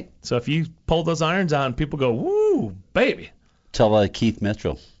 That's right. So if you pull those irons out and people go, woo, baby. Tell Keith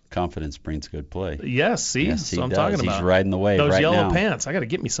Mitchell, confidence brings good play. Yes, see? Yes, That's what I'm talking about. He's riding the wave those right yellow now. pants. I got to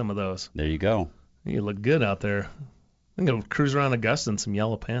get me some of those. There you go. You look good out there. I'm going to cruise around Augusta in some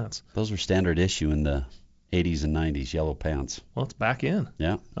yellow pants. Those were standard issue in the 80s and 90s, yellow pants. Well, it's back in.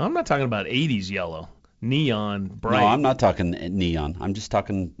 Yeah. I'm not talking about 80s yellow. Neon, bright. No, I'm not talking neon. I'm just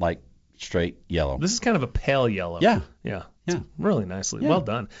talking like straight yellow. This is kind of a pale yellow. Yeah. Yeah. Yeah. It's really nicely. Yeah. Well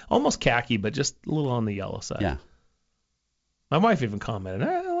done. Almost khaki, but just a little on the yellow side. Yeah. My wife even commented,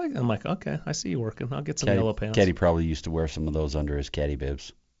 I'm like, okay, I see you working. I'll get some yellow pants. Caddy probably used to wear some of those under his caddy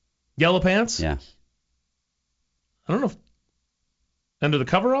bibs. Yellow pants? Yeah. I don't know if under the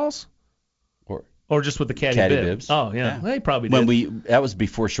coveralls? Or just with the caddy bibs. Oh, yeah. They probably did. That was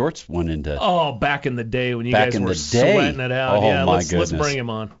before shorts went into. Oh, back in the day when you guys were sweating it out. Oh, yeah, my let's bring him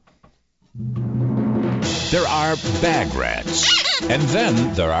on. There are bag rats, and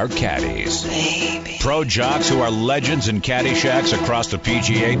then there are caddies. Baby. Pro jocks who are legends in caddy shacks across the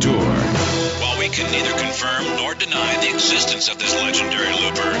PGA Tour. While we can neither confirm nor deny the existence of this legendary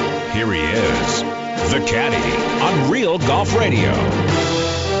looper, here he is, the Caddy, on Real Golf Radio.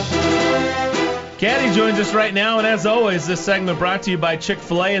 Caddy joins us right now, and as always, this segment brought to you by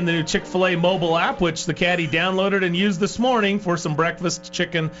Chick-fil-A and the new Chick-fil-A mobile app, which the Caddy downloaded and used this morning for some breakfast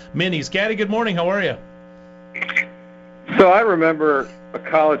chicken minis. Caddy, good morning. How are you? So I remember a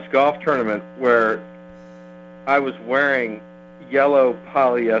college golf tournament where I was wearing yellow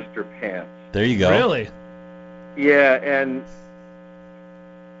polyester pants. There you go. Really? Yeah, and,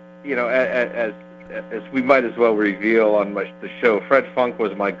 you know, as we might as well reveal on the show, Fred Funk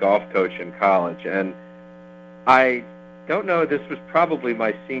was my golf coach in college, and I don't know, this was probably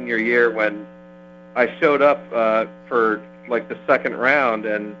my senior year when I showed up for like the second round,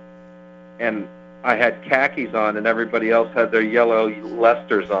 and I had khakis on, and everybody else had their yellow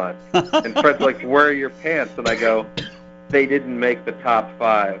Lesters on. And Fred's like, "Where are your pants?" And I go, "They didn't make the top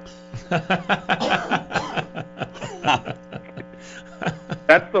 5."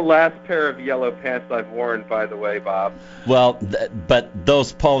 That's the last pair of yellow pants I've worn, by the way, Bob. Well, but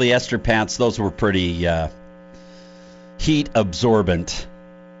those polyester pants, those were pretty heat absorbent.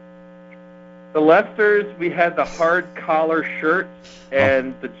 The Lesters, we had the hard collar shirts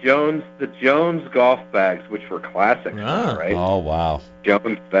and the Jones golf bags, which were classics, right? Oh, wow.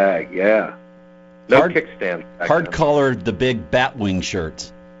 Jones bag, yeah. No kickstands. Hard collar, the big Batwing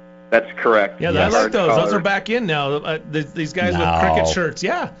shirts. That's correct. Yeah, I like those. Those are back in now. These guys with cricket shirts.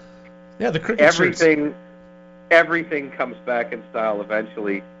 Yeah. Yeah, the cricket shirts. Everything comes back in style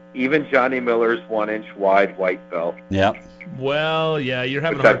eventually. Even Johnny Miller's 1-inch wide white belt. Yep. Well, yeah, you're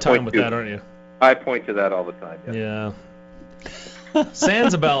having a hard time with that, aren't you? I point to that all the time. Yeah.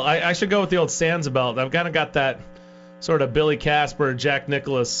 Sansabelt. I should go with the old Sansabelt. I've kind of got that sort of Billy Casper, Jack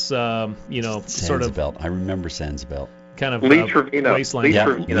Nicklaus, sort of. Sansabelt. I remember Sansabelt. Kind of Lee Trevino. Waistline. Yeah,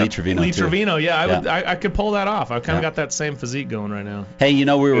 Lee Trevino. Lee Trevino. Yeah, I could pull that off. I've kind of got that same physique going right now. Hey, you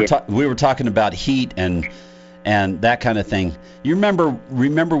know, we were talking about heat and that kind of thing. You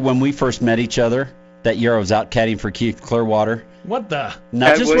remember when we first met each other? That year I was out caddying for Keith Clearwater. What the?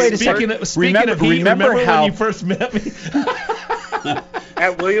 Now, just wait a second. Speaking of heat, remember when you first met me?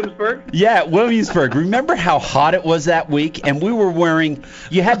 At Williamsburg? Yeah, at Williamsburg. Remember how hot it was that week? And we were wearing,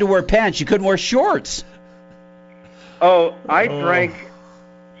 you had to wear pants. You couldn't wear shorts. Oh, I drank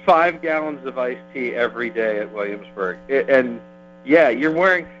 5 gallons of iced tea every day at Williamsburg. And, yeah, you're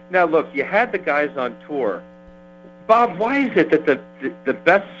wearing... Now, look, you had the guys on tour. Bob, why is it that the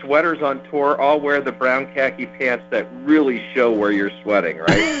best sweaters on tour all wear the brown khaki pants that really show where you're sweating,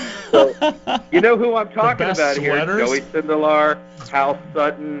 right? So, you know who I'm talking about sweaters? Here? Joey Sindelar, Hal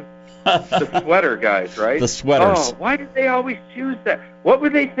Sutton, the sweater guys, right? The sweaters. Oh, why did they always choose that? What were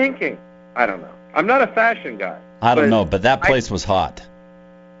they thinking? I don't know. I'm not a fashion guy. I don't know, but that place was hot.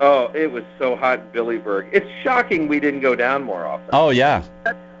 Oh, it was so hot in Billyburg. It's shocking we didn't go down more often. Oh, yeah.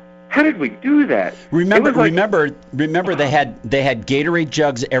 How did we do that? Remember they had Gatorade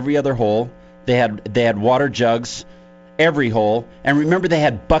jugs every other hole. They had water jugs every hole, and remember they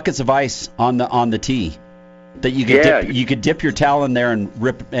had buckets of ice on the tee that you could dip your towel in there and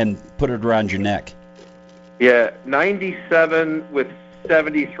rip and put it around your neck. Yeah, 97 with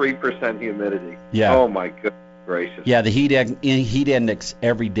 73% humidity. Yeah. Oh my goodness gracious. Yeah, the heat index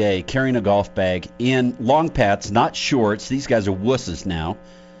every day, carrying a golf bag in long pads, not shorts. These guys are wusses now.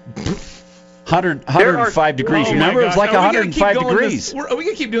 105 degrees. Remember, it was like 105 degrees. Are we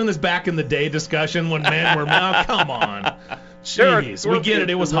going to keep doing this back in the day discussion when men were... Now, come on. Jeez, we get it.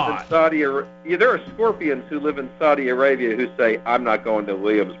 It was hot. There are scorpions who live in Saudi Arabia who say, I'm not going to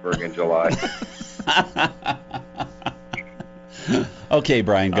Williamsburg in July. Okay,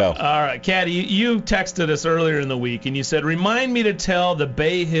 Brian, go. All right, Caddy, you texted us earlier in the week, and you said, remind me to tell the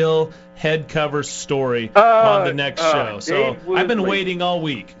Bay Hill head cover story on the next show. So I've been waiting all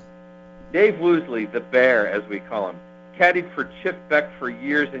week. Dave Woosley, the Bear, as we call him, caddied for Chip Beck for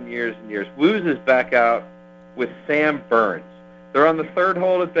years and years and years. Woos is back out with Sam Burns. They're on the 3rd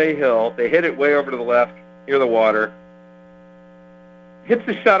hole at Bay Hill. They hit it way over to the left, near the water. Hits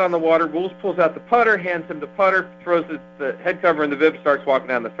the shot on the water. Wools pulls out the putter, hands him the putter, throws the head cover in the bib, starts walking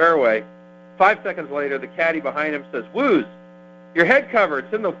down the fairway. 5 seconds later, the caddy behind him says, Woos, your head cover,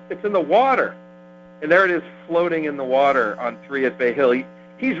 it's in the water. And there it is, floating in the water on 3 at Bay Hill.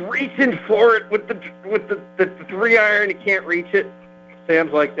 He's reaching for it with the 3-iron. He can't reach it.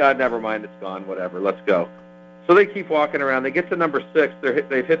 Sam's like, never mind, it's gone, whatever, let's go. So they keep walking around. They get to number 6.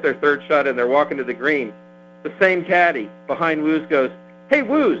 They've hit their 3rd shot, and they're walking to the green. The same caddy behind Woos goes, hey,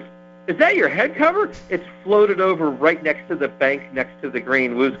 Woos, is that your head cover? It's floated over right next to the bank next to the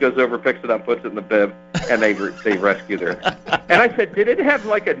green. Woos goes over, picks it up, puts it in the bib, and they rescue her. And I said, did it have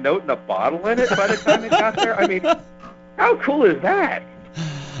like a note and a bottle in it by the time it got there? I mean, how cool is that?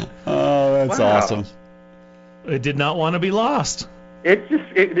 Oh, that's awesome. It did not want to be lost. It just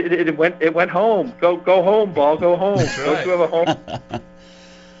it went home. Go home, ball. Go home. That's right. Don't you have a home?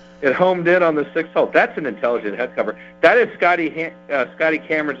 It homed in on the 6th hole. That's an intelligent head cover. That is Scotty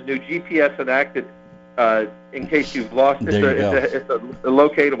Cameron's new GPS enacted. In case you've lost, it's a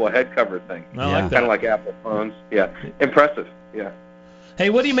locatable head cover thing. I like that. Kind of like Apple phones. Yeah, impressive. Yeah. Hey,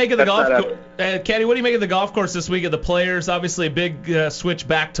 what do you make of the golf course? Caddy, what do you make of the golf course this week of the Players? Obviously, a big switch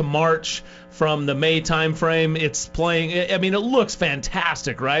back to March from the May time frame. It's playing. I mean, it looks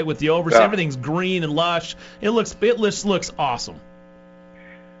fantastic, right? With the overs, everything's green and lush. It looks awesome.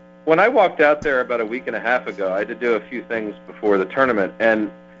 When I walked out there about a week and a half ago, I had to do a few things before the tournament, and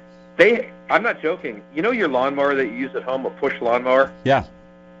I'm not joking. You know your lawnmower that you use at home, a push lawnmower? Yeah.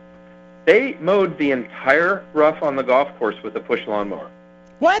 They mowed the entire rough on the golf course with a push lawnmower.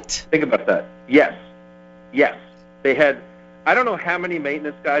 What? Think about that. Yes. They had, I don't know how many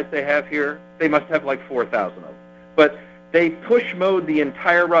maintenance guys they have here. They must have like 4,000 of them. But they push mowed the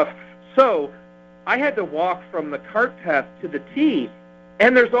entire rough. So I had to walk from the cart path to the tee,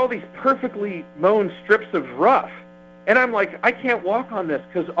 and there's all these perfectly mown strips of rough. And I'm like, I can't walk on this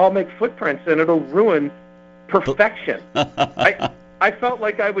because I'll make footprints and it'll ruin perfection. I felt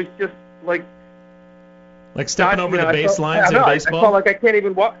like I was just like stepping over the baselines in baseball? I felt like I can't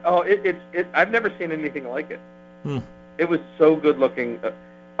even walk. Oh, I've never seen anything like it. It was so good looking.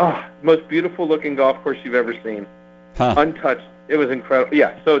 Most beautiful looking golf course you've ever seen. Untouched. It was incredible.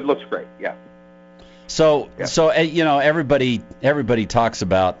 Yeah, so it looks great. Yeah. So you know, everybody talks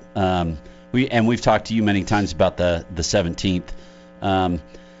about we've talked to you many times about the 17th.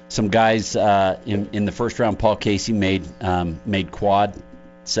 Some guys in the first round, Paul Casey made quad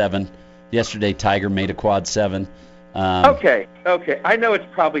 7. Yesterday, Tiger made a quad 7. Okay. I know it's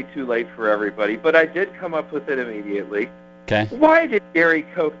probably too late for everybody, but I did come up with it immediately. Okay. Why did Gary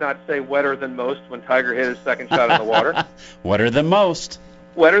Koch not say wetter than most when Tiger hit his second shot in the water? Wetter than most.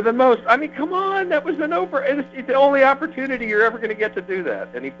 wetter than most. I mean, come on, that was it's the only opportunity you're ever going to get to do that,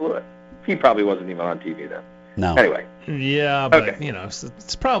 and he blew it. He probably wasn't even on TV then. No. Anyway. Yeah, but, Okay.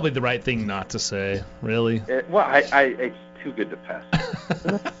 it's probably the right thing not to say, really. It's too good to pass.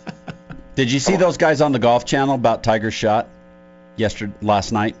 Did you see those guys on the Golf Channel about Tiger's shot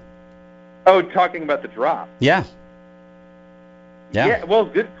last night? Oh, talking about the drop. Yeah. Yeah, well,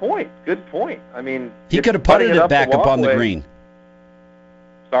 good point. Good point. I mean, he could have putted it back up on the green.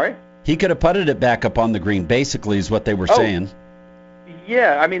 Sorry? He could have putted it back up on the green, basically, is what they were saying.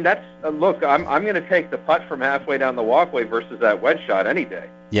 Yeah, I mean, that's look, I'm going to take the putt from halfway down the walkway versus that wedge shot any day.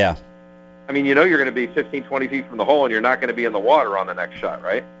 Yeah. I mean, you're going to be 15, 20 feet from the hole, and you're not going to be in the water on the next shot,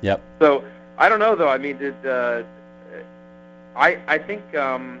 right? Yep. So, I don't know, though. I mean, I think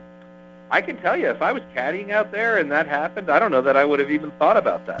I can tell you, if I was caddying out there and that happened, I don't know that I would have even thought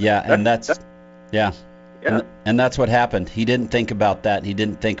about that. Yeah, and that's what happened. He didn't think about that. He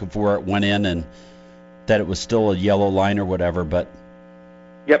didn't think of where it went in and that it was still a yellow line or whatever, but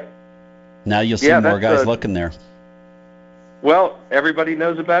Yep. Now you'll see more guys looking there. Well, everybody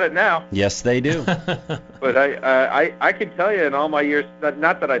knows about it now. Yes, they do. But I can tell you in all my years,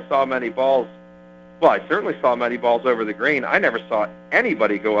 not that I saw many balls. Well, I certainly saw many balls over the green. I never saw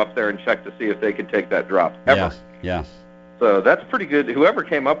anybody go up there and check to see if they could take that drop, ever. Yeah. So that's pretty good. Whoever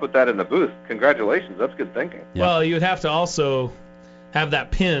came up with that in the booth, congratulations. That's good thinking. Yeah. Well, you would have to also have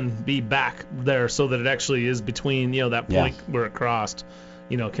that pin be back there so that it actually is between, that point where it crossed,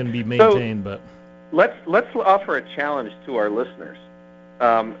 can be maintained. But let's offer a challenge to our listeners.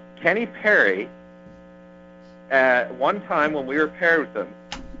 Kenny Perry, at one time when we were paired with him,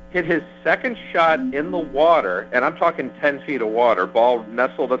 hit his second shot in the water, and I'm talking 10 feet of water, ball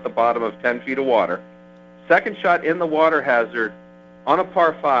nestled at the bottom of 10 feet of water. Second shot in the water hazard on a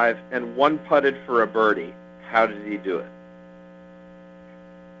par 5 and one putted for a birdie. How did he do it?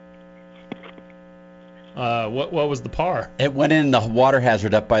 What was the par? It went in the water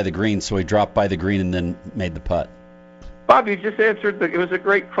hazard up by the green, so he dropped by the green and then made the putt. Bob, you just answered it was a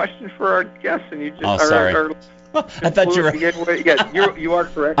great question for our guests, and you just sorry. I thought you were. Yeah, you are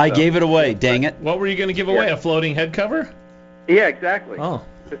correct. I gave it away. Dang it! What were you going to give away? A floating head cover? Yeah, exactly. Oh,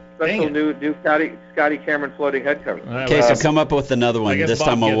 special new Scotty Cameron floating head cover. Okay, so come up with another one. This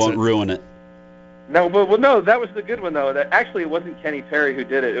time I won't ruin it. No, no, that was the good one though. That actually it wasn't Kenny Perry who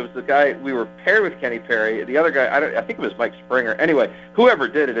did it. It was the guy we were paired with. Kenny Perry. The other guy, I think it was Mike Springer. Anyway, whoever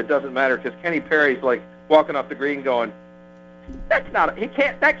did it, it doesn't matter because Kenny Perry's like walking off the green going, that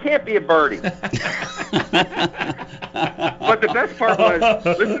can't be a birdie. But the best part was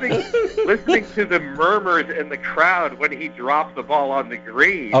listening to the murmurs in the crowd when he dropped the ball on the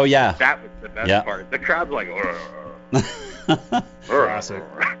green. Oh yeah, that was the best part. The crowd's like, classic.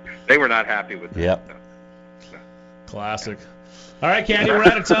 They were not happy with that. Yep. No. Classic. All right, Candy, we're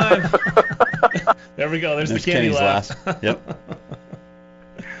out of time. There we go. There's the Candy laugh. Yep.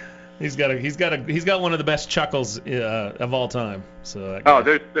 He's got one of the best chuckles of all time. So.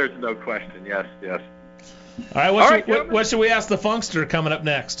 There's no question. Yes. All right. What should we ask the Funkster coming up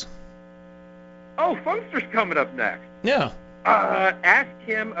next? Oh, Funkster's coming up next. Yeah. Ask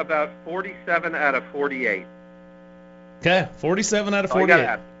him about 47 out of 48. Okay, 47 out of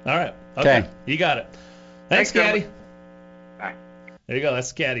 48. All right. Okay. You got it. Thanks, Caddy. Bye. There you go.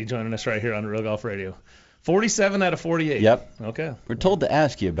 That's Caddy joining us right here on Real Golf Radio. 47 out of 48. Yep. Okay. We're told to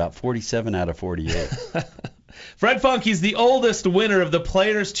ask you about 47 out of 48. Fred Funk, he's the oldest winner of the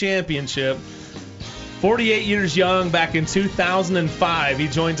Players' Championship. 48 years young, back in 2005. He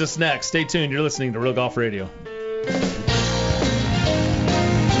joins us next. Stay tuned. You're listening to Real Golf Radio.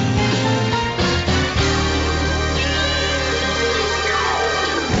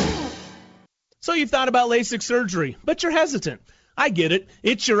 So you've thought about LASIK surgery, but you're hesitant. I get it.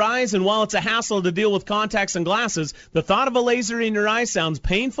 It's your eyes, and while it's a hassle to deal with contacts and glasses, the thought of a laser in your eye sounds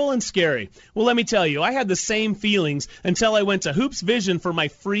painful and scary. Well, let me tell you, I had the same feelings until I went to Hoops Vision for my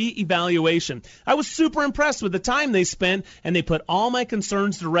free evaluation. I was super impressed with the time they spent, and they put all my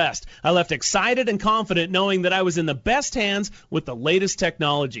concerns to rest. I left excited and confident knowing that I was in the best hands with the latest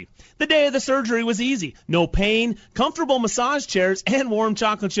technology. The day of the surgery was easy. No pain, comfortable massage chairs, and warm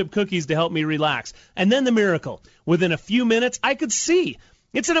chocolate chip cookies to help me relax. And then the miracle. Within a few minutes, I could see.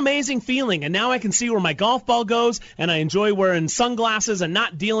 It's an amazing feeling, and now I can see where my golf ball goes, and I enjoy wearing sunglasses and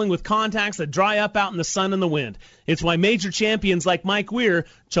not dealing with contacts that dry up out in the sun and the wind. It's why major champions like Mike Weir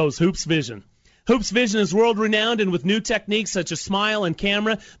chose Hoops Vision. Hoops Vision is world-renowned, and with new techniques such as Smile and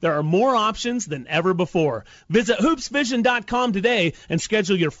Camera, there are more options than ever before. Visit hoopsvision.com today and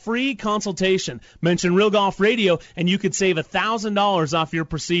schedule your free consultation. Mention Real Golf Radio, and you could save $1,000 off your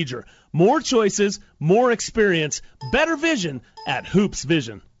procedure. More choices, more experience, better vision at Hoops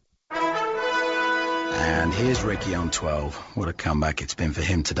Vision. And here's Ricky on 12. What a comeback it's been for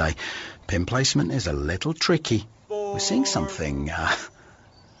him today. Pin placement is a little tricky. We're seeing something...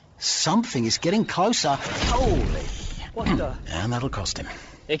 Something is getting closer. Holy. What the? And that'll cost him.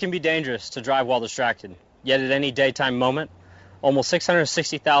 It can be dangerous to drive while distracted. Yet at any daytime moment, almost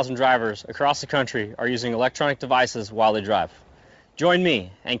 660,000 drivers across the country are using electronic devices while they drive. Join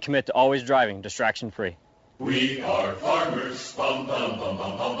me and commit to always driving distraction-free. We are farmers. Bum, bum, bum,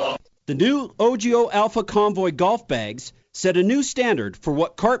 bum, bum, bum. The new OGIO Alpha Convoy golf bags set a new standard for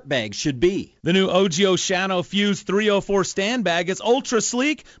what cart bags should be. The new OGIO Shadow Fuse 304 stand bag is ultra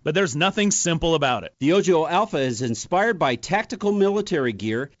sleek, but there's nothing simple about it. The OGIO Alpha is inspired by tactical military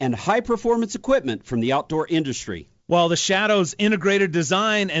gear and high-performance equipment from the outdoor industry. While the Shadow's integrated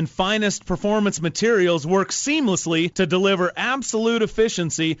design and finest performance materials work seamlessly to deliver absolute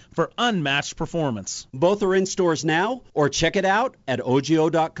efficiency for unmatched performance. Both are in stores now, or check it out at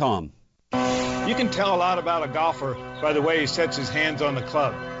ogio.com. You can tell a lot about a golfer by the way he sets his hands on the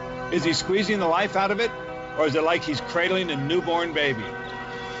club. Is he squeezing the life out of it, or is it like he's cradling a newborn baby?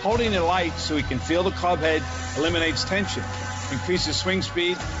 Holding it light so he can feel the club head eliminates tension, increases swing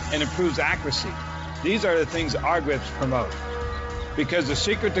speed, and improves accuracy. These are the things our grips promote. Because the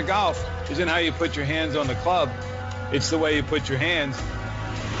secret to golf isn't how you put your hands on the club, it's the way you put your hands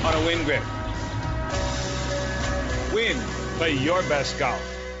on a Winn grip. Winn, play your best golf.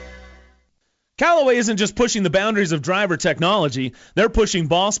 Callaway isn't just pushing the boundaries of driver technology, they're pushing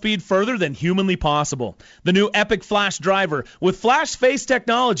ball speed further than humanly possible. The new Epic Flash driver with Flash Face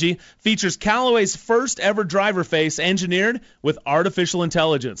technology features Callaway's first ever driver face engineered with artificial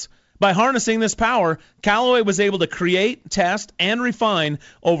intelligence. By harnessing this power, Callaway was able to create, test, and refine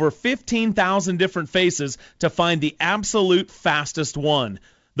over 15,000 different faces to find the absolute fastest one.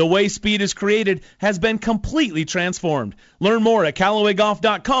 The way speed is created has been completely transformed. Learn more at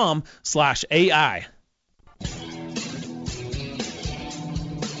CallawayGolf.com/AI.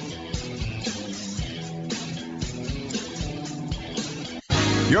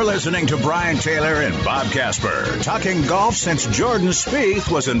 You're listening to Brian Taylor and Bob Casper, talking golf since Jordan Spieth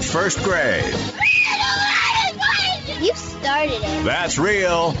was in first grade. You started it. That's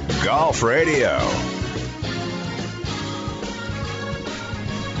Real Golf Radio.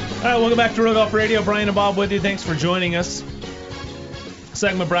 All right, welcome back to Real Golf Radio. Brian and Bob with you. Thanks for joining us.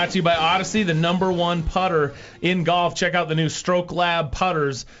 Segment brought to you by Odyssey, the #1 putter in golf. Check out the new Stroke Lab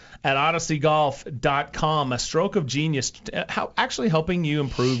putters at odysseygolf.com. A stroke of genius, actually helping you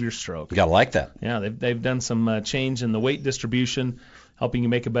improve your stroke. You gotta like that. Yeah, they've done some change in the weight distribution, helping you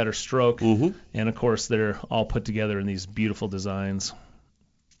make a better stroke. Mm-hmm. And, of course, they're all put together in these beautiful designs.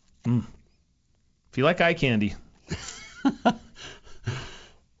 If you like eye candy...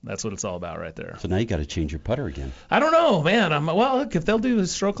 That's what it's all about right there. So now you got to change your putter again. I don't know, man. Well, look, if they'll do the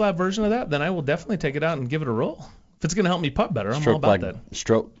Stroke Lab version of that, then I will definitely take it out and give it a roll. If it's going to help me putt better, I'm all about that.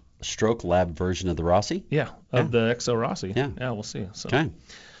 Stroke Lab version of the Rossi? Yeah, of the XO Rossi. Yeah, we'll see. So. Okay.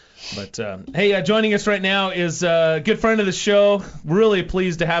 But, hey, joining us right now is a good friend of the show. Really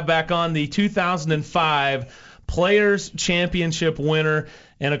pleased to have back on the 2005 Players Championship winner.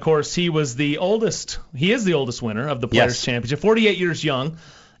 And, of course, he is the oldest winner of the Players Championship, 48 years young.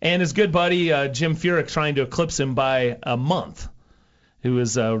 And his good buddy, Jim Furyk, trying to eclipse him by a month, who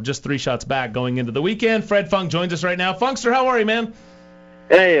is just 3 shots back going into the weekend. Fred Funk joins us right now. Funkster, how are you, man?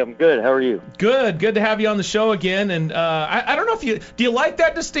 Hey, I'm good. How are you? Good to have you on the show again. And I don't know if do you like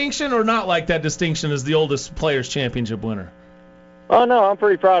that distinction or not like that distinction as the oldest Players Championship winner? Oh, no, I'm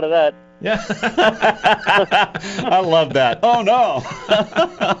pretty proud of that. Yeah. I love that. Oh, no.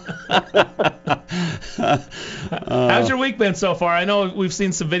 How's your week been so far? I know we've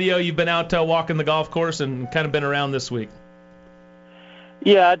seen some video. You've been out walking the golf course and kind of been around this week.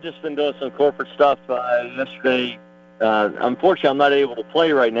 Yeah, I've just been doing some corporate stuff yesterday. Unfortunately, I'm not able to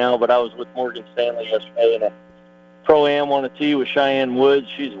play right now, but I was with Morgan Stanley yesterday in a Pro-Am on a tee with Cheyenne Woods.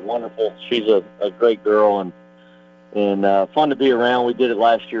 She's wonderful. She's a great girl and fun to be around. We did it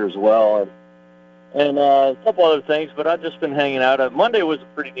last year as well. And a couple other things, but I've just been hanging out. Monday was a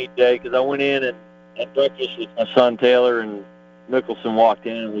pretty neat day because I went in and had breakfast with my son Taylor, and Mickelson walked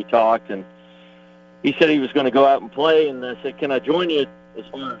in and we talked, and he said he was going to go out and play, and I said, can I join you as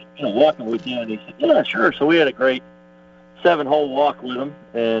far as walking with you? And he said, yeah, sure. So we had a great 7-hole walk with him,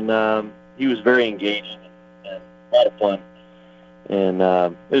 and he was very engaged and a lot of fun. And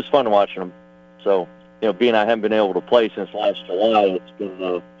it was fun watching him So, being I haven't been able to play since last July, it's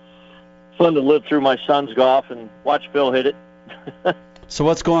been fun to live through my son's golf and watch Phil hit it. So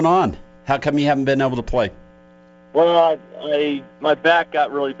what's going on? How come you haven't been able to play? Well, my back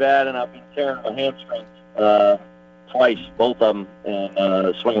got really bad, and I've been tearing my hamstrings twice, both of them,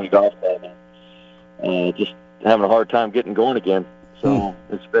 and swinging the golf ball. Just having a hard time getting going again. So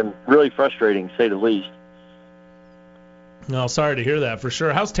It's been really frustrating, to say the least. No, sorry to hear that, for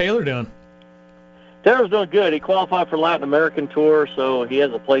sure. How's Taylor doing? Taylor's doing good. He qualified for Latin American Tour, so he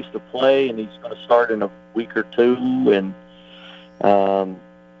has a place to play, and he's going to start in a week or two. And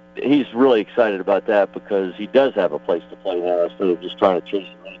he's really excited about that because he does have a place to play now instead of just trying to chase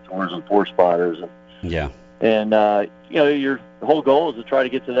mini tours and 4-spotters. And your whole goal is to try to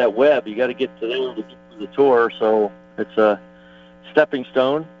get to that web. You got to get to there to get to the tour, so it's a stepping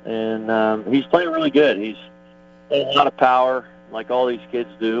stone. And he's playing really good. He's playing a lot of power, like all these kids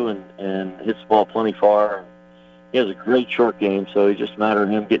do, and hits the ball plenty far. He has a great short game, so it's just a matter of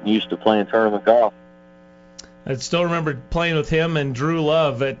him getting used to playing tournament golf. I still remember playing with him and Drew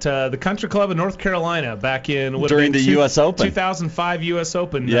Love at the Country Club in North Carolina back in during the U.S. Open, 2005 U.S.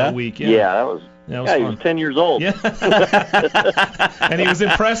 Open week. Yeah, that was fun. He was 10 years old. Yeah, and he was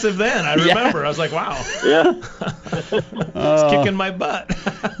impressive then. I remember. I was like, wow. Yeah, he's kicking my butt.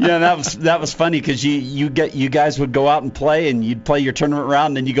 Yeah, that was funny because you guys would go out and play, and you'd play your tournament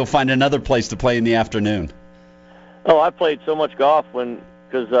round, and then you go find another place to play in the afternoon. Oh, I played so much golf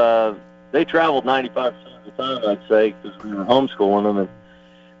because they traveled 95% of the time, I'd say, because we were homeschooling them. And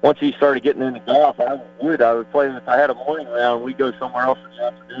once he started getting into golf, I would play. If I had a morning round, we'd go somewhere else in the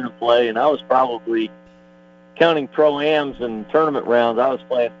afternoon and play. And I was probably, counting pro-ams and tournament rounds, I was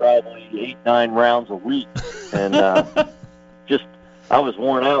playing probably 8-9 rounds a week. And I was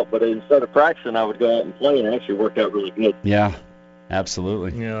worn out. But instead of practicing, I would go out and play, and it actually worked out really good. Yeah.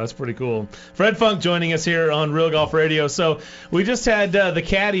 Absolutely. Yeah, that's pretty cool. Fred Funk joining us here on Real Golf Radio. So we just had the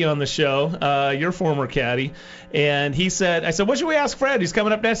caddy on the show, your former caddy, and I said, what should we ask Fred? He's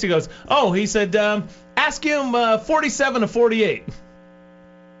coming up next. He goes, he said, ask him 47 to 48.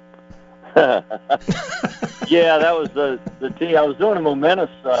 Yeah, that was the tee. I was doing a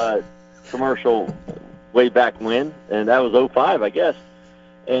Momentous commercial way back when, and that was 05, I guess.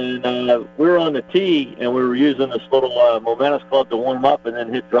 And we were on the tee, and we were using this little Momentous club to warm up and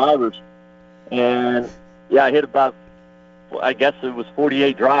then hit drivers. And, I hit about, I guess it was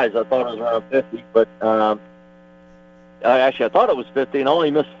 48 drives. I thought it was around 50, but I thought it was 50, and only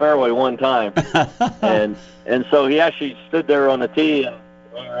missed the fairway one time. and so he actually stood there on the tee, and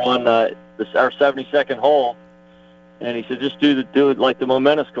we were on our 72nd hole, and he said, just do it like the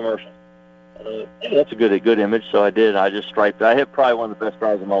Momentous commercial. That's a good image, so I did. I just striped it. I hit probably one of the best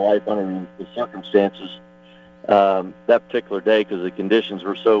drives of my life under the circumstances that particular day because the conditions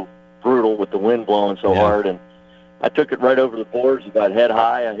were so brutal with the wind blowing so hard. And I took it right over the boards, about head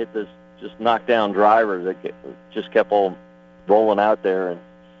high. I hit this just knockdown driver that just kept on rolling out there in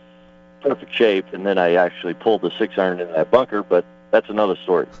perfect shape. And then I actually pulled the 6-iron in that bunker, but that's another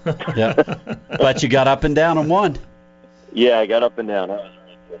story. Yeah, but you got up and down and won. Yeah, I got up and down. That was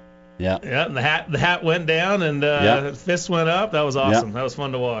Yeah, and the hat went down and fist went up. That was awesome. Yeah. That was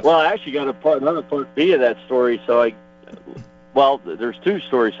fun to watch. Well, I actually got another part B of that story. So there's two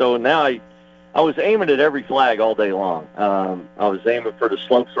stories. So now I was aiming at every flag all day long. I was aiming for the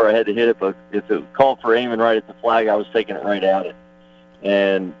slopes where I had to hit it, but if it called for aiming right at the flag, I was taking it right at it.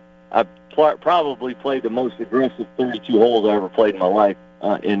 And I probably played the most aggressive 32 holes I ever played in my life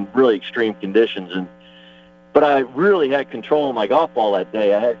in really extreme conditions. But I really had control of my golf ball that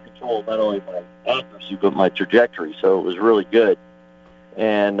day. I had control of not only my accuracy but my trajectory, so it was really good.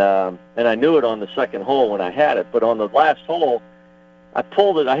 And I knew it on the second hole when I had it. But on the last hole, I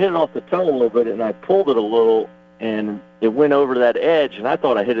pulled it. I hit it off the toe a little bit, and I pulled it a little, and it went over that edge, and I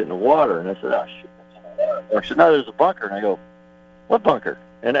thought I hit it in the water. And I said, oh, shit, that's in the water. I said, no, there's a bunker. And I go, what bunker?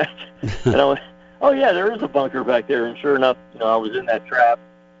 And I went, oh, yeah, there is a bunker back there. And sure enough, I was in that trap.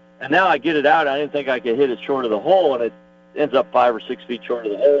 And now I get it out. I didn't think I could hit it short of the hole, and it ends up 5 or 6 feet short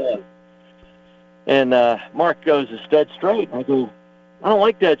of the hole. And Mark goes, it's dead straight. And I go, I don't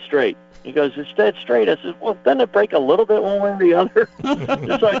like dead straight. He goes, it's dead straight. I said, well, doesn't it break a little bit one way or the other?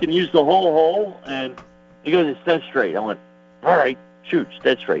 Just so I can use the whole hole. And he goes, it's dead straight. I went, all right, shoot, it's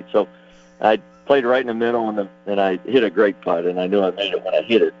dead straight. So I played right in the middle, and I hit a great putt, and I knew I made it when I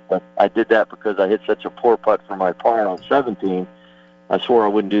hit it. But I did that because I hit such a poor putt for my par on 17. I swore I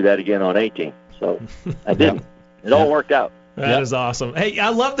wouldn't do that again on 18, so I didn't. It all worked out. That is awesome. Hey, I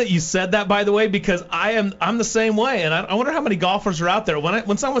love that you said that, by the way, because I'm the same way, and I wonder how many golfers are out there.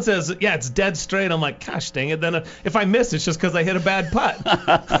 When someone says, yeah, it's dead straight, I'm like, gosh dang it. Then if I miss, it's just because I hit a bad putt.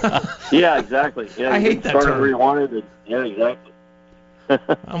 Yeah, exactly. Yeah, I hate that term. Where you wanted it. Yeah, exactly.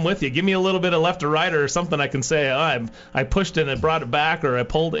 I'm with you. Give me a little bit of left or right or something I can say, I pushed it and brought it back, or I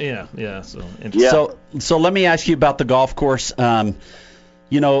pulled it. Yeah. So let me ask you about the golf course. The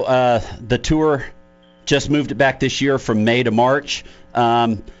tour just moved it back this year from May to March.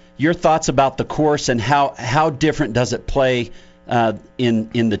 Your thoughts about the course and how different does it play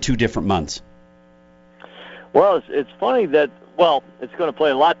in the two different months? Well, it's funny that, it's going to play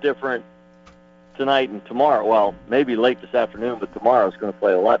a lot different tonight and tomorrow. Well, maybe late this afternoon, but tomorrow it's going to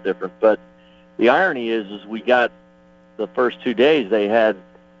play a lot different. But the irony is we got the first 2 days, they had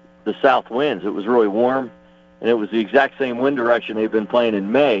the south winds. It was really warm, and it was the exact same wind direction they've been playing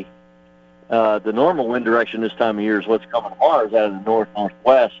in May. The normal wind direction this time of year is what's coming tomorrow, is out of the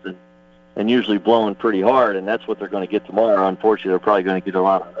north-northwest, and usually blowing pretty hard, and that's what they're going to get tomorrow. Unfortunately, they're probably going to get a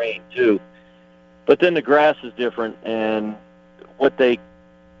lot of rain, too. But then the grass is different, and what they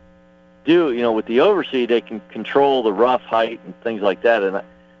do, with the overseed, they can control the rough height and things like that. And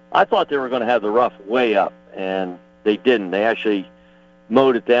I thought they were going to have the rough way up, and they didn't. They actually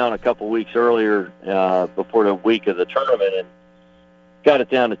mowed it down a couple weeks earlier before the week of the tournament and got it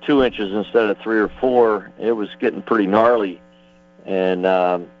down to 2 inches instead of 3 or 4. It was getting pretty gnarly, and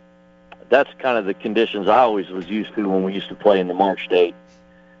that's kind of the conditions I always was used to when we used to play in the March date.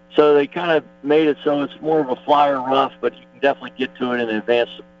 So they kind of made it so it's more of a flyer rough, but you can definitely get to it and advance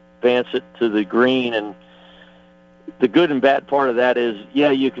it to the green. And the good and bad part of that is,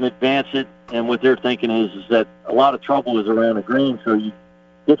 you can advance it, and what they're thinking is that a lot of trouble is around the green, so you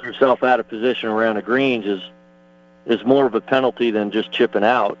get yourself out of position around the greens is more of a penalty than just chipping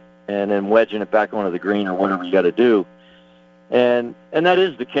out and then wedging it back onto the green or whatever you got to do. And that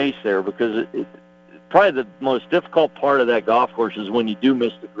is the case there, because it probably the most difficult part of that golf course is when you do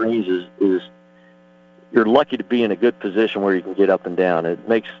miss the greens is you're lucky to be in a good position where you can get up and down. It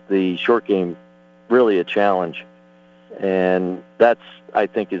makes the short game really a challenge. And that's, I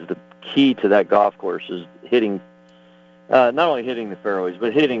think, is the key to that golf course, is hitting, not only hitting the fairways,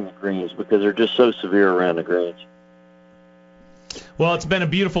 but hitting the greens, because they're just so severe around the greens. Well, it's been a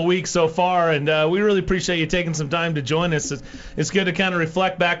beautiful week so far, and we really appreciate you taking some time to join us. It's good to kind of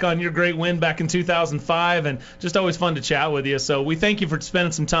reflect back on your great win back in 2005, and just always fun to chat with you. So we thank you for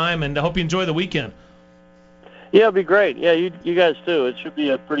spending some time, and I hope you enjoy the weekend. Yeah, it'll be great. Yeah, you guys too. It should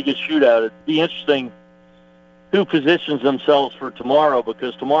be a pretty good shootout. It'd be interesting who positions themselves for tomorrow,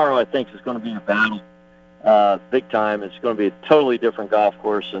 because tomorrow I think is going to be a battle, big time. It's going to be a totally different golf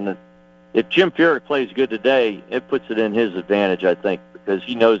course, and if Jim Furyk plays good today, it puts it in his advantage, I think, because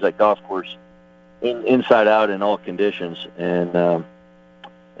he knows that golf course inside out in all conditions, and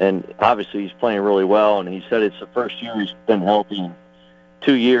obviously he's playing really well. And he said it's the first year he's been healthy in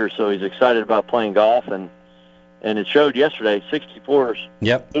 2 years, so he's excited about playing golf, and it showed yesterday. 64s.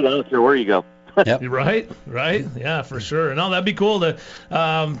 Yep. I don't care where you go. Yep. Right. Yeah, for sure. No, that'd be cool to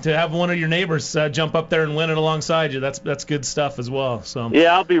have one of your neighbors jump up there and win it alongside you. That's good stuff as well. So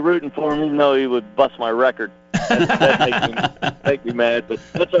yeah, I'll be rooting for him, even though he would bust my record. That make me mad, but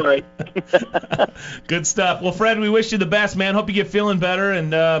that's all right. Good stuff. Well, Fred, we wish you the best, man. Hope you get feeling better,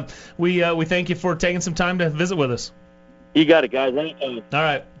 and we thank you for taking some time to visit with us. You got it, guys. Anytime. All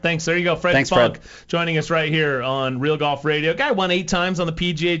right. Thanks. There you go. Fred Funk joining us right here on Real Golf Radio. Guy won 8 times on the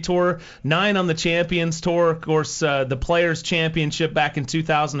PGA Tour, 9 on the Champions Tour. Of course, the Players Championship back in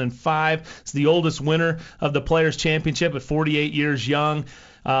 2005. It's the oldest winner of the Players Championship at 48 years young.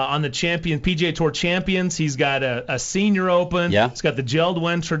 On the PGA Tour Champions, he's got a Senior Open. Yeah. He's got the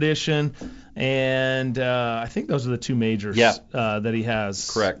Geldwin Tradition. And I think those are the 2 majors that he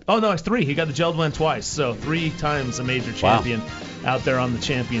has. Correct. Oh, no, it's 3. He got the Geldwin twice, so 3 times a major champion out there on the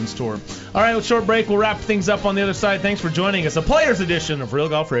Champions Tour. All right, with short break, we'll wrap things up on the other side. Thanks for joining us. A Players Edition of Real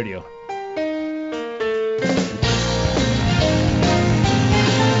Golf Radio.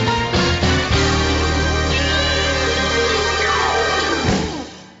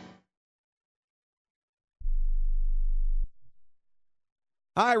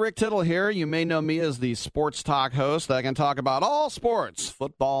 Hi, Rick Tittle here. You may know me as the Sports Talk host that can talk about all sports: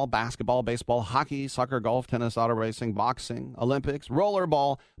 football, basketball, baseball, hockey, soccer, golf, tennis, auto racing, boxing, Olympics,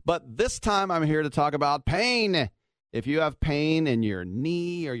 rollerball. But this time I'm here to talk about pain. If you have pain in your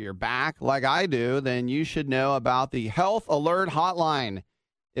knee or your back like I do, then you should know about the Health Alert Hotline.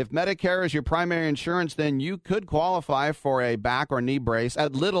 If Medicare is your primary insurance, then you could qualify for a back or knee brace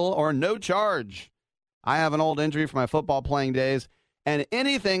at little or no charge. I have an old injury from my football playing days, and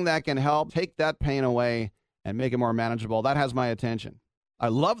anything that can help take that pain away and make it more manageable, that has my attention. I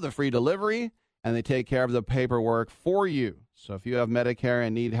love the free delivery, and they take care of the paperwork for you. So if you have Medicare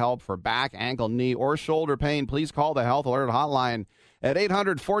and need help for back, ankle, knee, or shoulder pain, please call the Health Alert Hotline at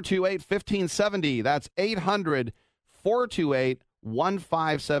 800-428-1570. That's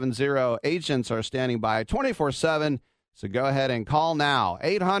 800-428-1570. Agents are standing by 24/7, so go ahead and call now.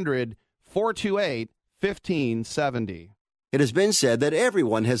 800-428-1570. It has been said that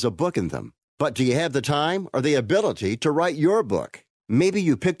everyone has a book in them. But do you have the time or the ability to write your book? Maybe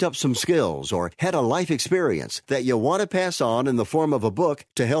you picked up some skills or had a life experience that you want to pass on in the form of a book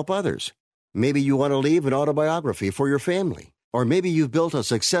to help others. Maybe you want to leave an autobiography for your family. Or maybe you've built a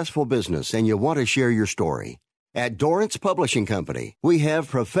successful business and you want to share your story. At Dorrance Publishing Company, we have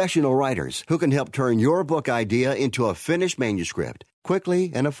professional writers who can help turn your book idea into a finished manuscript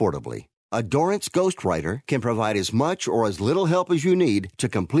quickly and affordably. A Dorrance ghostwriter can provide as much or as little help as you need to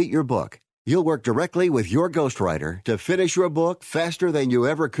complete your book. You'll work directly with your ghostwriter to finish your book faster than you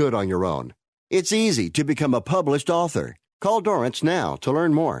ever could on your own. It's easy to become a published author. Call Dorrance now to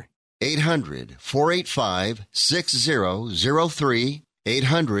learn more. 800-485-6003.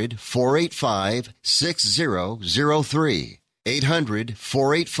 800-485-6003.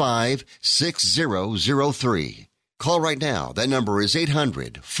 800-485-6003. Call right now. That number is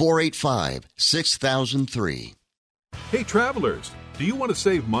 800-485-6003. Hey, travelers, do you want to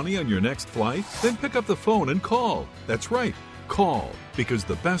save money on your next flight? Then pick up the phone and call. That's right, call, because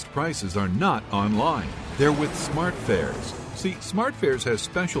the best prices are not online. They're with SmartFares. See, SmartFares has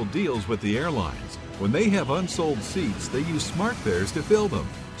special deals with the airlines. When they have unsold seats, they use SmartFares to fill them.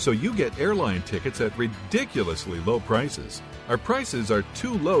 So you get airline tickets at ridiculously low prices. Our prices are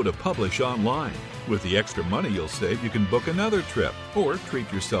too low to publish online. With the extra money you'll save, you can book another trip or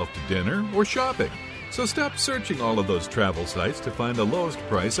treat yourself to dinner or shopping. So stop searching all of those travel sites to find the lowest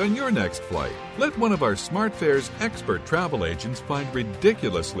price on your next flight. Let one of our SmartFares expert travel agents find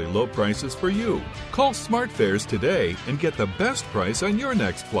ridiculously low prices for you. Call SmartFares today and get the best price on your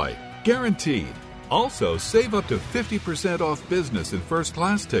next flight. Guaranteed. Also, save up to 50% off business and first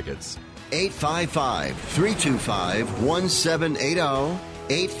class tickets. 855-325-1780.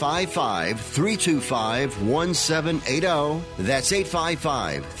 855-325-1780. That's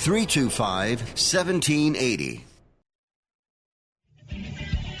 855-325-1780.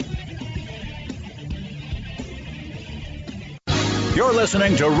 You're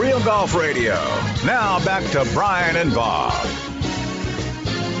listening to Real Golf Radio. Now back to Brian and Bob.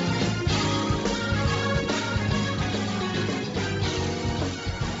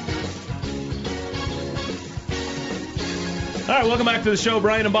 All right, welcome back to the show.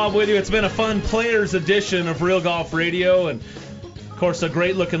 Brian and Bob with you. It's been a fun players edition of Real Golf Radio, and of course a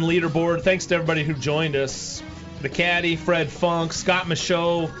great-looking leaderboard. Thanks to everybody who joined us. The caddy, Fred Funk, Scott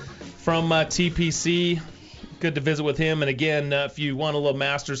Michaud from TPC. Good to visit with him. And again, if you want a little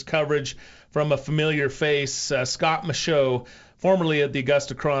Masters coverage from a familiar face, Scott Michaud, formerly at the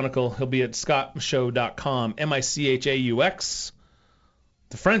Augusta Chronicle. He'll be at scottmichaud.com. Michaux,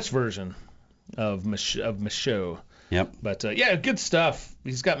 the French version of Michaud. Yep. But, yeah, good stuff.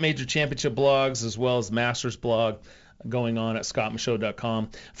 He's got major championship blogs as well as Masters blog going on at scottmichaud.com.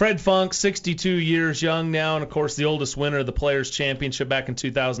 Fred Funk, 62 years young now, and, of course, the oldest winner of the Players' Championship back in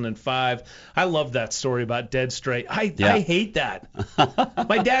 2005. I love that story about dead straight. I hate that.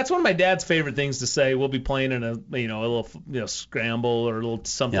 It's one of my dad's favorite things to say. We'll be playing in a little scramble or a little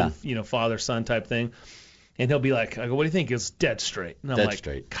something, father-son type thing. And he'll be like, I go, what do you think? It's dead straight. And I'm dead like,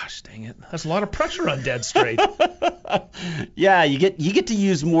 straight. Gosh, dang it. That's a lot of pressure on dead straight. Yeah, you get to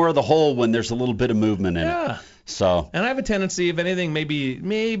use more of the hole when there's a little bit of movement in it. So. And I have a tendency, if anything,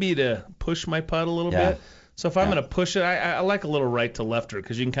 maybe to push my putt a little bit. So if I'm going to push it, I like a little right to lefter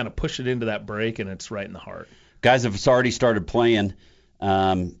because you can kind of push it into that break and it's right in the heart. Guys have already started playing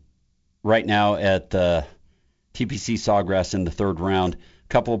right now at the TPC Sawgrass in the third round. A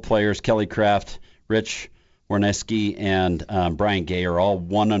couple of players, Kelly Craft, Rich Warneski, and Brian Gay are all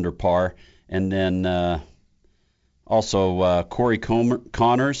 1 under par. And then also Corey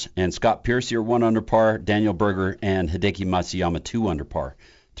Connors and Scott Piercy are 1 under par. Daniel Berger and Hideki Matsuyama 2 under par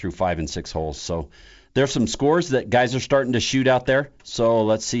through 5 and 6 holes. So there's some scores that guys are starting to shoot out there. So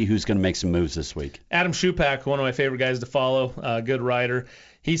let's see who's going to make some moves this week. Adam Schupak, one of my favorite guys to follow, good rider.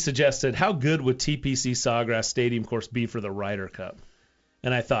 He suggested, how good would TPC Sawgrass Stadium course be for the Ryder Cup?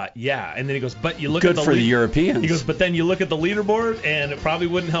 And I thought, yeah. And then he goes, but you look good at for the Europeans. He goes, but then you look at the leaderboard, and it probably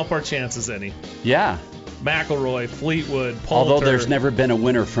wouldn't help our chances any. Yeah. McIlroy, Fleetwood, Poulter. Although there's never been a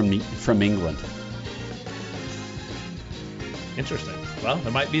winner from England. Interesting. Well,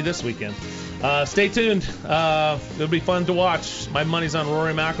 it might be this weekend. Stay tuned. It'll be fun to watch. My money's on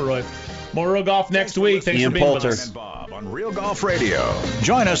Rory McIlroy. More Real Golf next week. Thanks Ian for being Poulter. with us. And Bob on Real Golf Radio.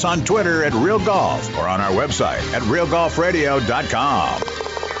 Join us on Twitter at Real Golf or on our website at realgolfradio.com.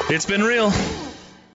 It's been real.